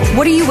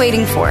 What are you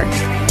waiting for?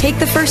 Take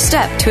the first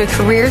step to a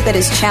career that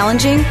is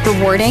challenging,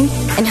 rewarding,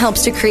 and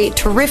helps to create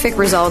terrific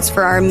results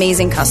for our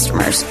amazing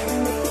customers.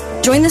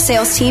 Join the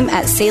sales team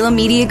at Salem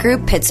Media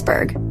Group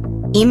Pittsburgh.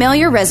 Email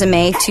your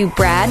resume to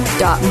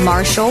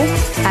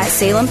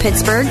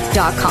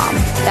brad.marshall@salempittsburgh.com.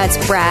 That's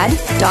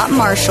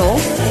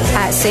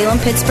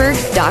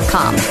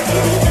brad.marshall@salempittsburgh.com.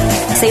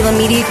 Salem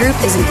Media Group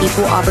is an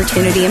equal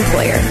opportunity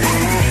employer.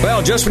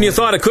 Well, just when you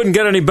thought it couldn't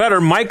get any better,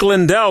 Mike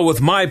Lindell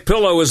with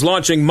MyPillow is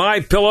launching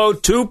MyPillow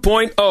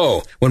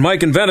 2.0. When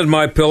Mike invented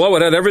MyPillow,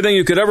 it had everything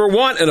you could ever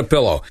want in a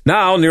pillow.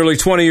 Now, nearly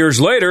 20 years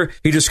later,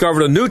 he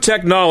discovered a new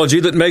technology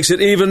that makes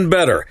it even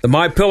better. The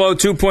MyPillow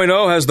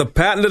 2.0 has the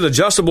patented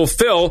adjustable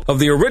fill of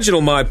the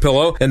original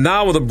MyPillow, and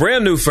now with a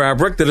brand new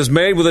fabric that is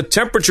made with a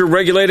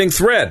temperature-regulating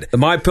thread. The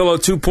MyPillow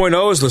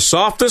 2.0 is the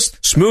softest,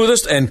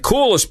 smoothest, and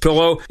coolest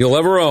pillow you'll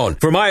ever own.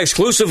 For my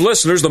exclusive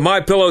listeners, the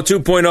MyPillow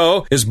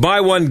 2.0 is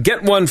buy one,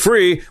 get one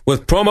free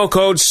with promo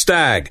code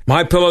STAG.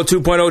 MyPillow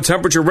 2.0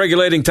 temperature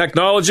regulating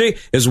technology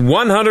is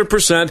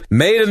 100%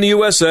 made in the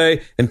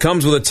USA and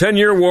comes with a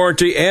 10-year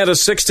warranty and a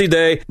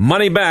 60-day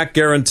money-back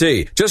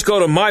guarantee. Just go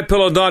to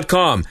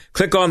MyPillow.com,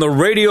 click on the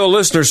radio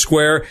listener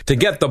square to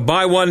get the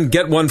buy one,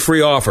 get one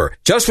free offer.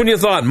 Just when you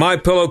thought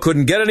MyPillow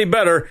couldn't get any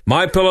better,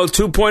 MyPillow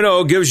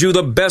 2.0 gives you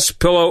the best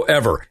pillow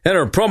ever.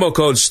 Enter promo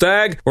code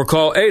STAG or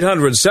call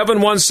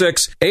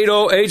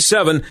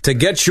 800-716-8087 to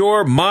get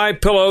your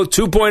MyPillow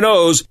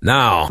 2.0s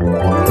now.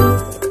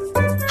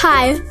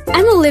 Hi,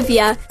 I'm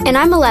Olivia, and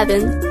I'm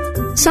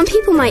 11. Some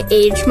people my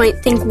age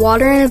might think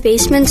water in a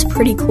basement's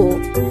pretty cool.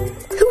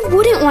 Who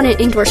wouldn't want an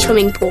indoor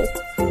swimming pool?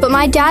 But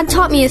my dad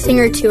taught me a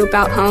thing or two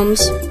about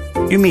homes.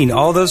 You mean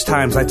all those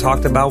times I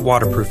talked about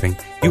waterproofing?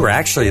 You were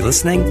actually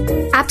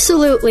listening?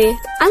 Absolutely.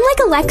 I'm like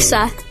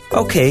Alexa.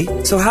 Okay,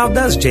 so how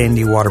does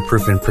J&D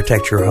Waterproofing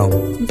protect your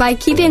home? By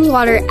keeping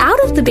water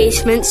out of the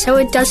basement so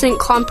it doesn't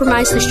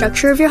compromise the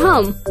structure of your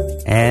home.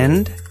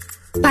 And?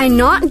 By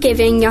not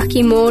giving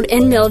yucky mold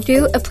and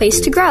mildew a place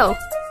to grow.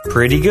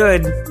 Pretty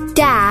good.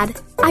 Dad,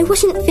 I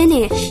wasn't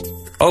finished.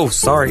 Oh,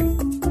 sorry.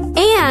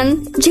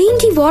 And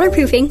J&D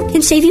Waterproofing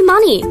can save you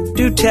money.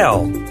 Do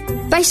tell.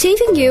 By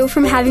saving you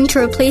from having to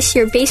replace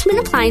your basement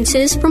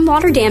appliances from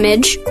water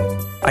damage.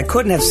 I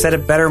couldn't have said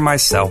it better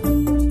myself.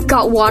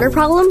 Got water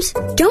problems?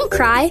 Don't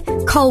cry.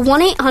 Call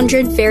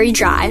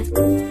 1-800-VERY-DRY.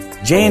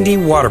 J&D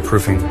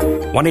Waterproofing.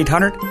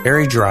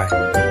 1-800-VERY-DRY.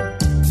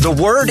 The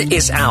word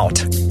is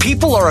out.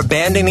 People are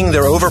abandoning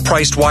their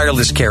overpriced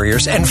wireless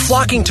carriers and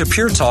flocking to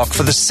Pure Talk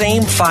for the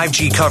same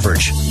 5G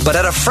coverage, but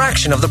at a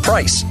fraction of the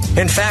price.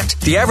 In fact,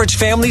 the average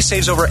family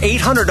saves over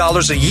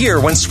 $800 a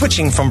year when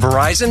switching from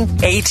Verizon,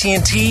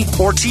 AT&T,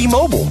 or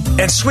T-Mobile.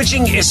 And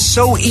switching is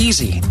so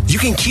easy. You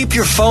can keep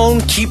your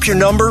phone, keep your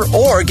number,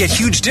 or get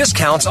huge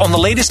discounts on the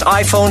latest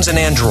iPhones and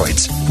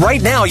Androids.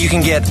 Right now, you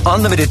can get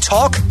unlimited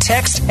talk,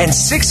 text, and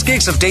 6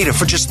 gigs of data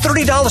for just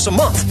 $30 a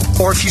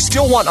month. Or if you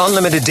still want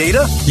unlimited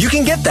data, you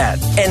can get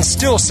that and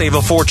still save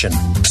a fortune.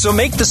 So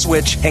make the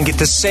switch and get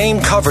the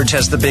same coverage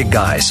as the big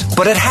guys,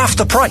 but at half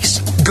the price.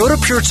 Go to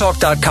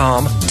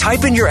puretalk.com,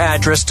 type in your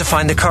address to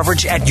find the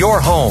coverage at your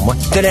home,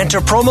 then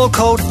enter promo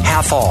code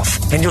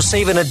HALF-OFF, and you'll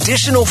save an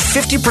additional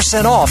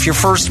 50% off your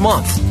first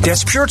month.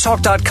 That's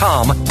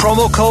puretalk.com,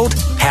 promo code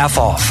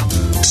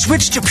HALF-OFF.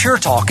 Switch to Pure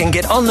Talk and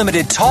get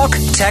unlimited talk,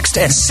 text,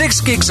 and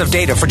 6 gigs of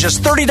data for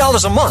just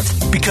 $30 a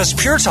month, because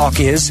Pure Talk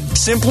is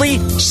simply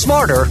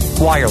smarter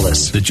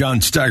wireless. The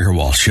John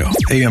Steigerwald Show,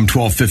 AM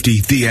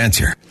 1250, The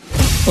Answer.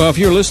 Well, if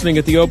you're listening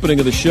at the opening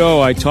of the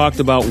show, I talked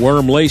about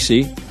Worm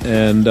Lacey,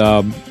 and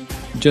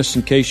just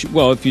in case,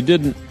 if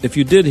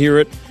you did hear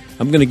it,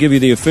 I'm going to give you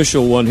the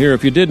official one here.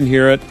 If you didn't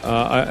hear it,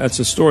 that's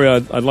a story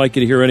I'd like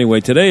you to hear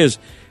anyway. Today is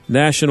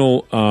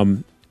National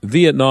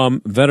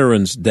Vietnam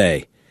Veterans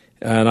Day,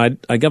 and I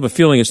have a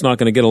feeling it's not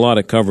going to get a lot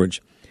of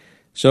coverage.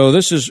 So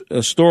this is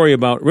a story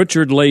about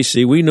Richard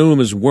Lacey. We knew him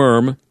as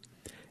Worm,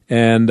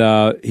 and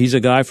he's a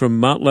guy from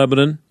Mount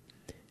Lebanon,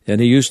 and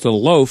he used to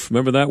loaf.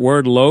 Remember that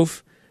word,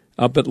 loaf?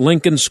 Up at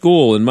Lincoln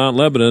School in Mount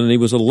Lebanon, and he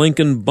was a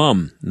Lincoln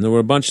bum, and there were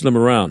a bunch of them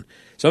around.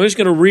 So I'm just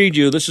going to read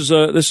you. This is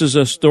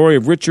a story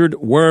of Richard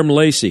Worm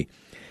Lacey.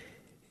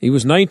 He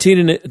was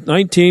 19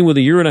 with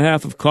a year and a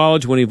half of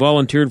college when he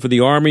volunteered for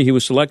the Army. He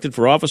was selected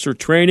for officer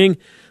training,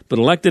 but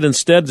elected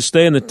instead to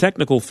stay in the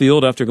technical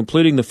field after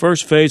completing the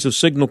first phase of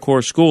Signal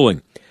Corps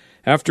schooling.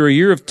 After a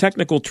year of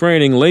technical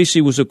training, Lacey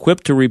was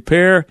equipped to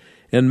repair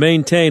and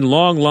maintain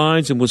long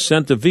lines and was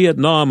sent to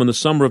Vietnam in the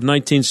summer of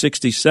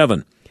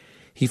 1967.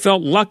 He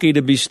felt lucky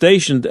to be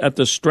stationed at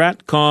the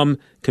Stratcom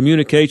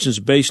Communications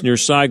Base near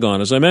Saigon.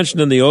 As I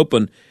mentioned in the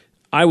open,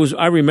 I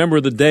remember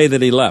the day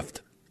that he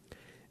left.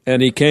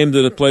 And he came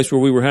to the place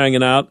where we were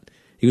hanging out.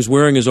 He was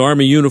wearing his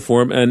Army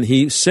uniform, and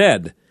he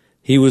said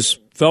he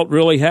felt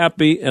really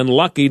happy and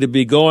lucky to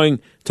be going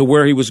to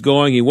where he was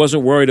going. He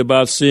wasn't worried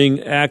about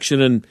seeing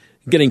action and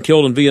getting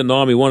killed in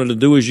Vietnam. He wanted to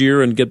do his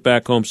year and get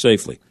back home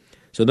safely.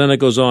 So then it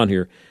goes on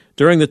here.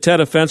 During the Tet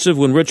Offensive,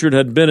 when Richard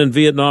had been in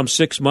Vietnam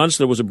 6 months,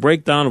 there was a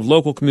breakdown of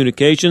local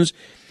communications.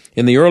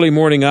 In the early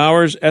morning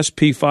hours,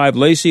 SP5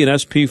 Lacey and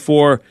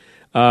SP4,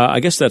 I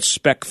guess that's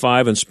Spec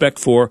 5 and Spec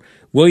 4,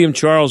 William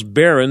Charles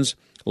Behrens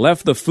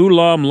left the Phu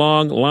Lam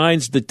Long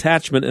Lines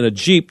Detachment in a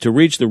Jeep to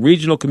reach the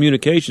Regional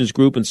Communications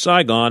Group in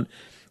Saigon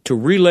to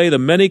relay the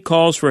many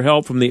calls for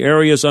help from the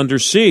areas under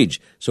siege.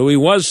 So he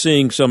was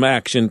seeing some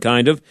action,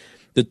 kind of.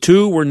 The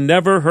two were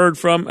never heard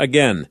from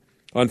again.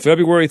 On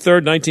February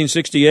 3rd,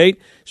 1968,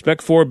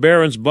 Spec 4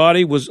 Behrens'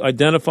 body was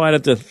identified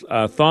at the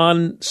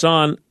Thon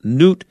Son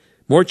Nut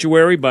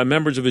mortuary by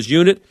members of his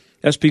unit.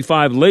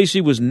 SP5 Lacey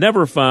was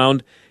never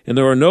found, and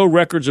there are no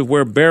records of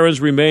where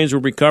Barron's remains were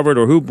recovered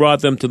or who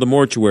brought them to the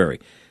mortuary.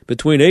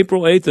 Between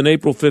April 8th and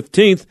April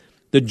 15th,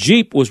 the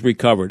Jeep was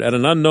recovered at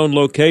an unknown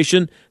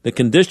location. The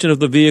condition of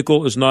the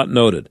vehicle is not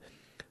noted.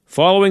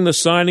 Following the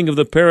signing of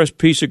the Paris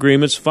peace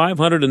agreements,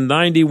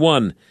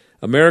 591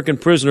 American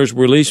prisoners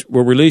were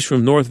released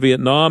from North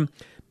Vietnam.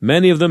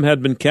 Many of them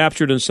had been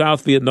captured in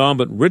South Vietnam,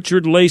 but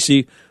Richard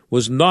Lacey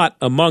was not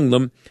among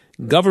them.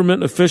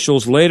 Government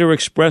officials later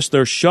expressed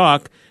their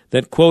shock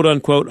that,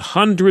 quote-unquote,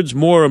 hundreds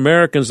more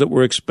Americans that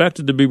were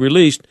expected to be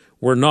released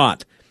were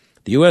not.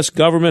 The U.S.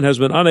 government has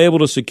been unable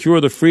to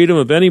secure the freedom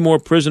of any more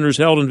prisoners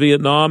held in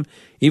Vietnam,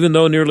 even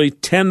though nearly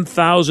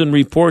 10,000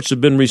 reports have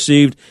been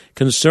received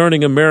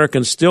concerning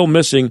Americans still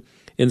missing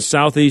in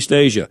Southeast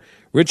Asia.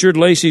 Richard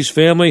Lacey's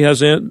family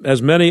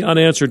has many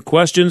unanswered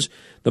questions.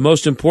 The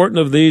most important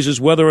of these is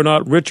whether or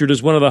not Richard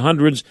is one of the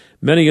hundreds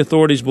many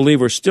authorities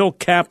believe are still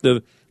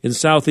captive in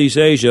Southeast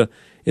Asia.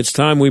 It's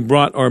time we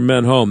brought our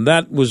men home.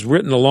 That was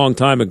written a long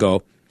time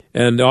ago,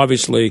 and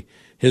obviously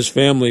his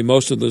family,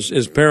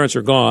 his parents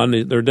are gone.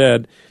 They're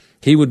dead.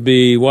 He would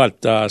be,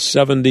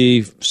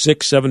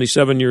 76,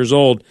 77 years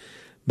old.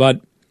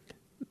 But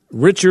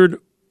Richard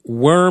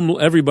Worm,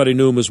 everybody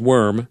knew him as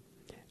Worm.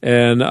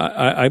 And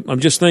I'm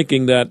just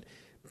thinking that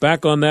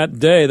back on that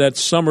day, that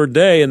summer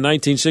day in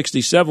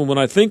 1967, when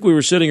I think we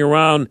were sitting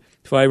around,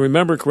 if I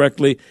remember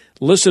correctly,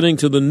 listening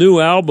to the new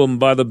album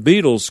by the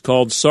Beatles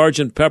called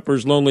Sgt.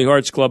 Pepper's Lonely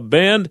Hearts Club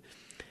Band,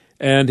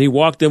 and he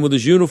walked in with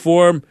his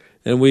uniform,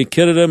 and we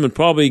kidded him and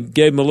probably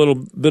gave him a little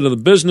bit of the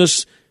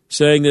business,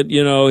 saying that,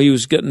 he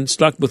was getting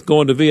stuck with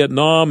going to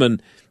Vietnam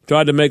and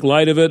tried to make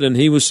light of it, and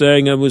he was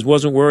saying I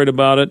wasn't worried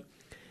about it,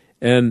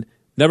 and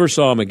never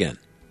saw him again.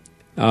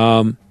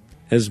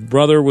 His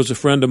brother was a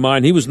friend of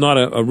mine. He was not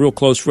a real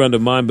close friend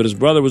of mine, but his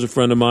brother was a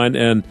friend of mine,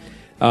 and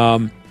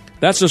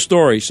that's the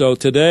story. So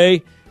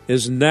today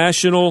is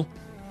National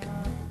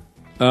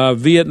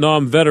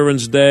Vietnam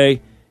Veterans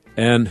Day,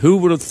 and who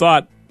would have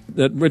thought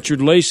that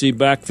Richard Lacey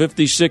back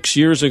 56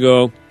 years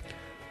ago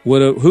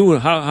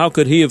how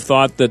could he have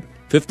thought that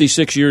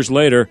 56 years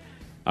later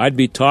I'd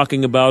be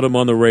talking about him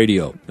on the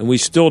radio? And we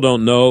still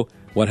don't know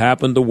what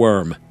happened to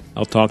Worm.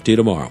 I'll talk to you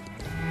tomorrow.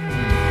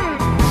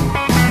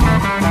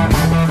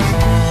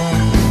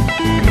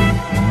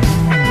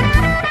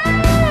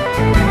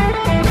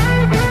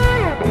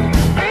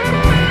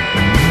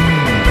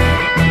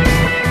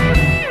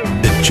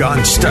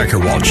 John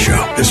Steigerwald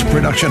Show is a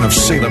production of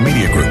Salem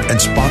Media Group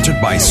and sponsored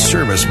by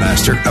Service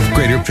Master of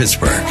Greater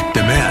Pittsburgh.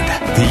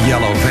 Demand the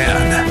yellow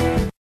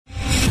van.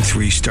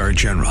 3-star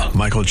General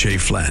Michael J.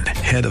 Flynn,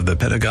 head of the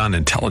Pentagon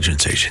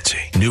Intelligence Agency,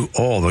 knew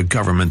all the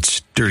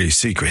government's dirty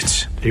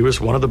secrets. He was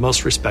one of the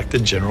most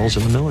respected generals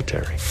in the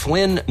military.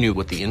 Flynn knew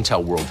what the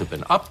intel world had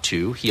been up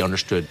to. He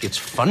understood its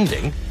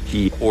funding.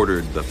 He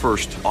ordered the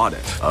first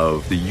audit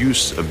of the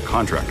use of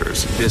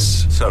contractors.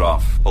 This set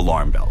off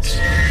alarm bells.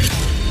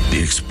 The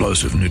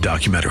explosive new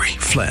documentary,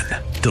 Flynn,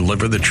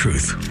 Deliver the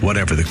Truth,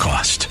 Whatever the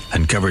Cost,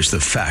 uncovers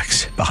the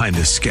facts behind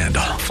this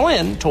scandal.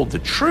 Flynn told the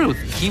truth.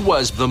 He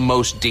was the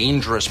most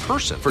dangerous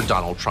person for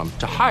Donald Trump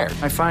to hire.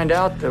 I find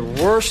out the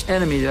worst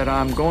enemy that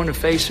I'm going to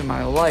face in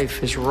my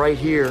life is right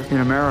here in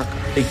America.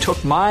 They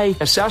took my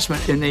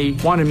assessment and they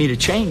wanted me to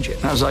change it.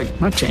 And I was like, I'm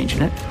not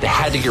changing it. They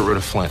had to get rid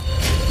of Flynn.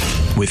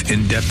 With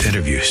in-depth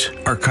interviews,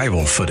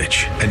 archival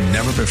footage, and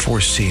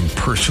never-before-seen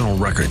personal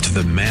records of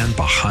the man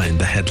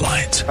behind the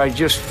headlines. I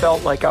just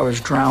felt like I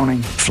was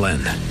drowning. Flynn,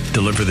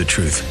 Deliver the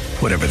Truth,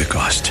 Whatever the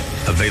Cost.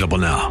 Available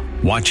now.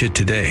 Watch it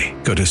today.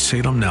 Go to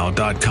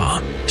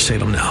salemnow.com.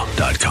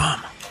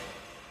 salemnow.com.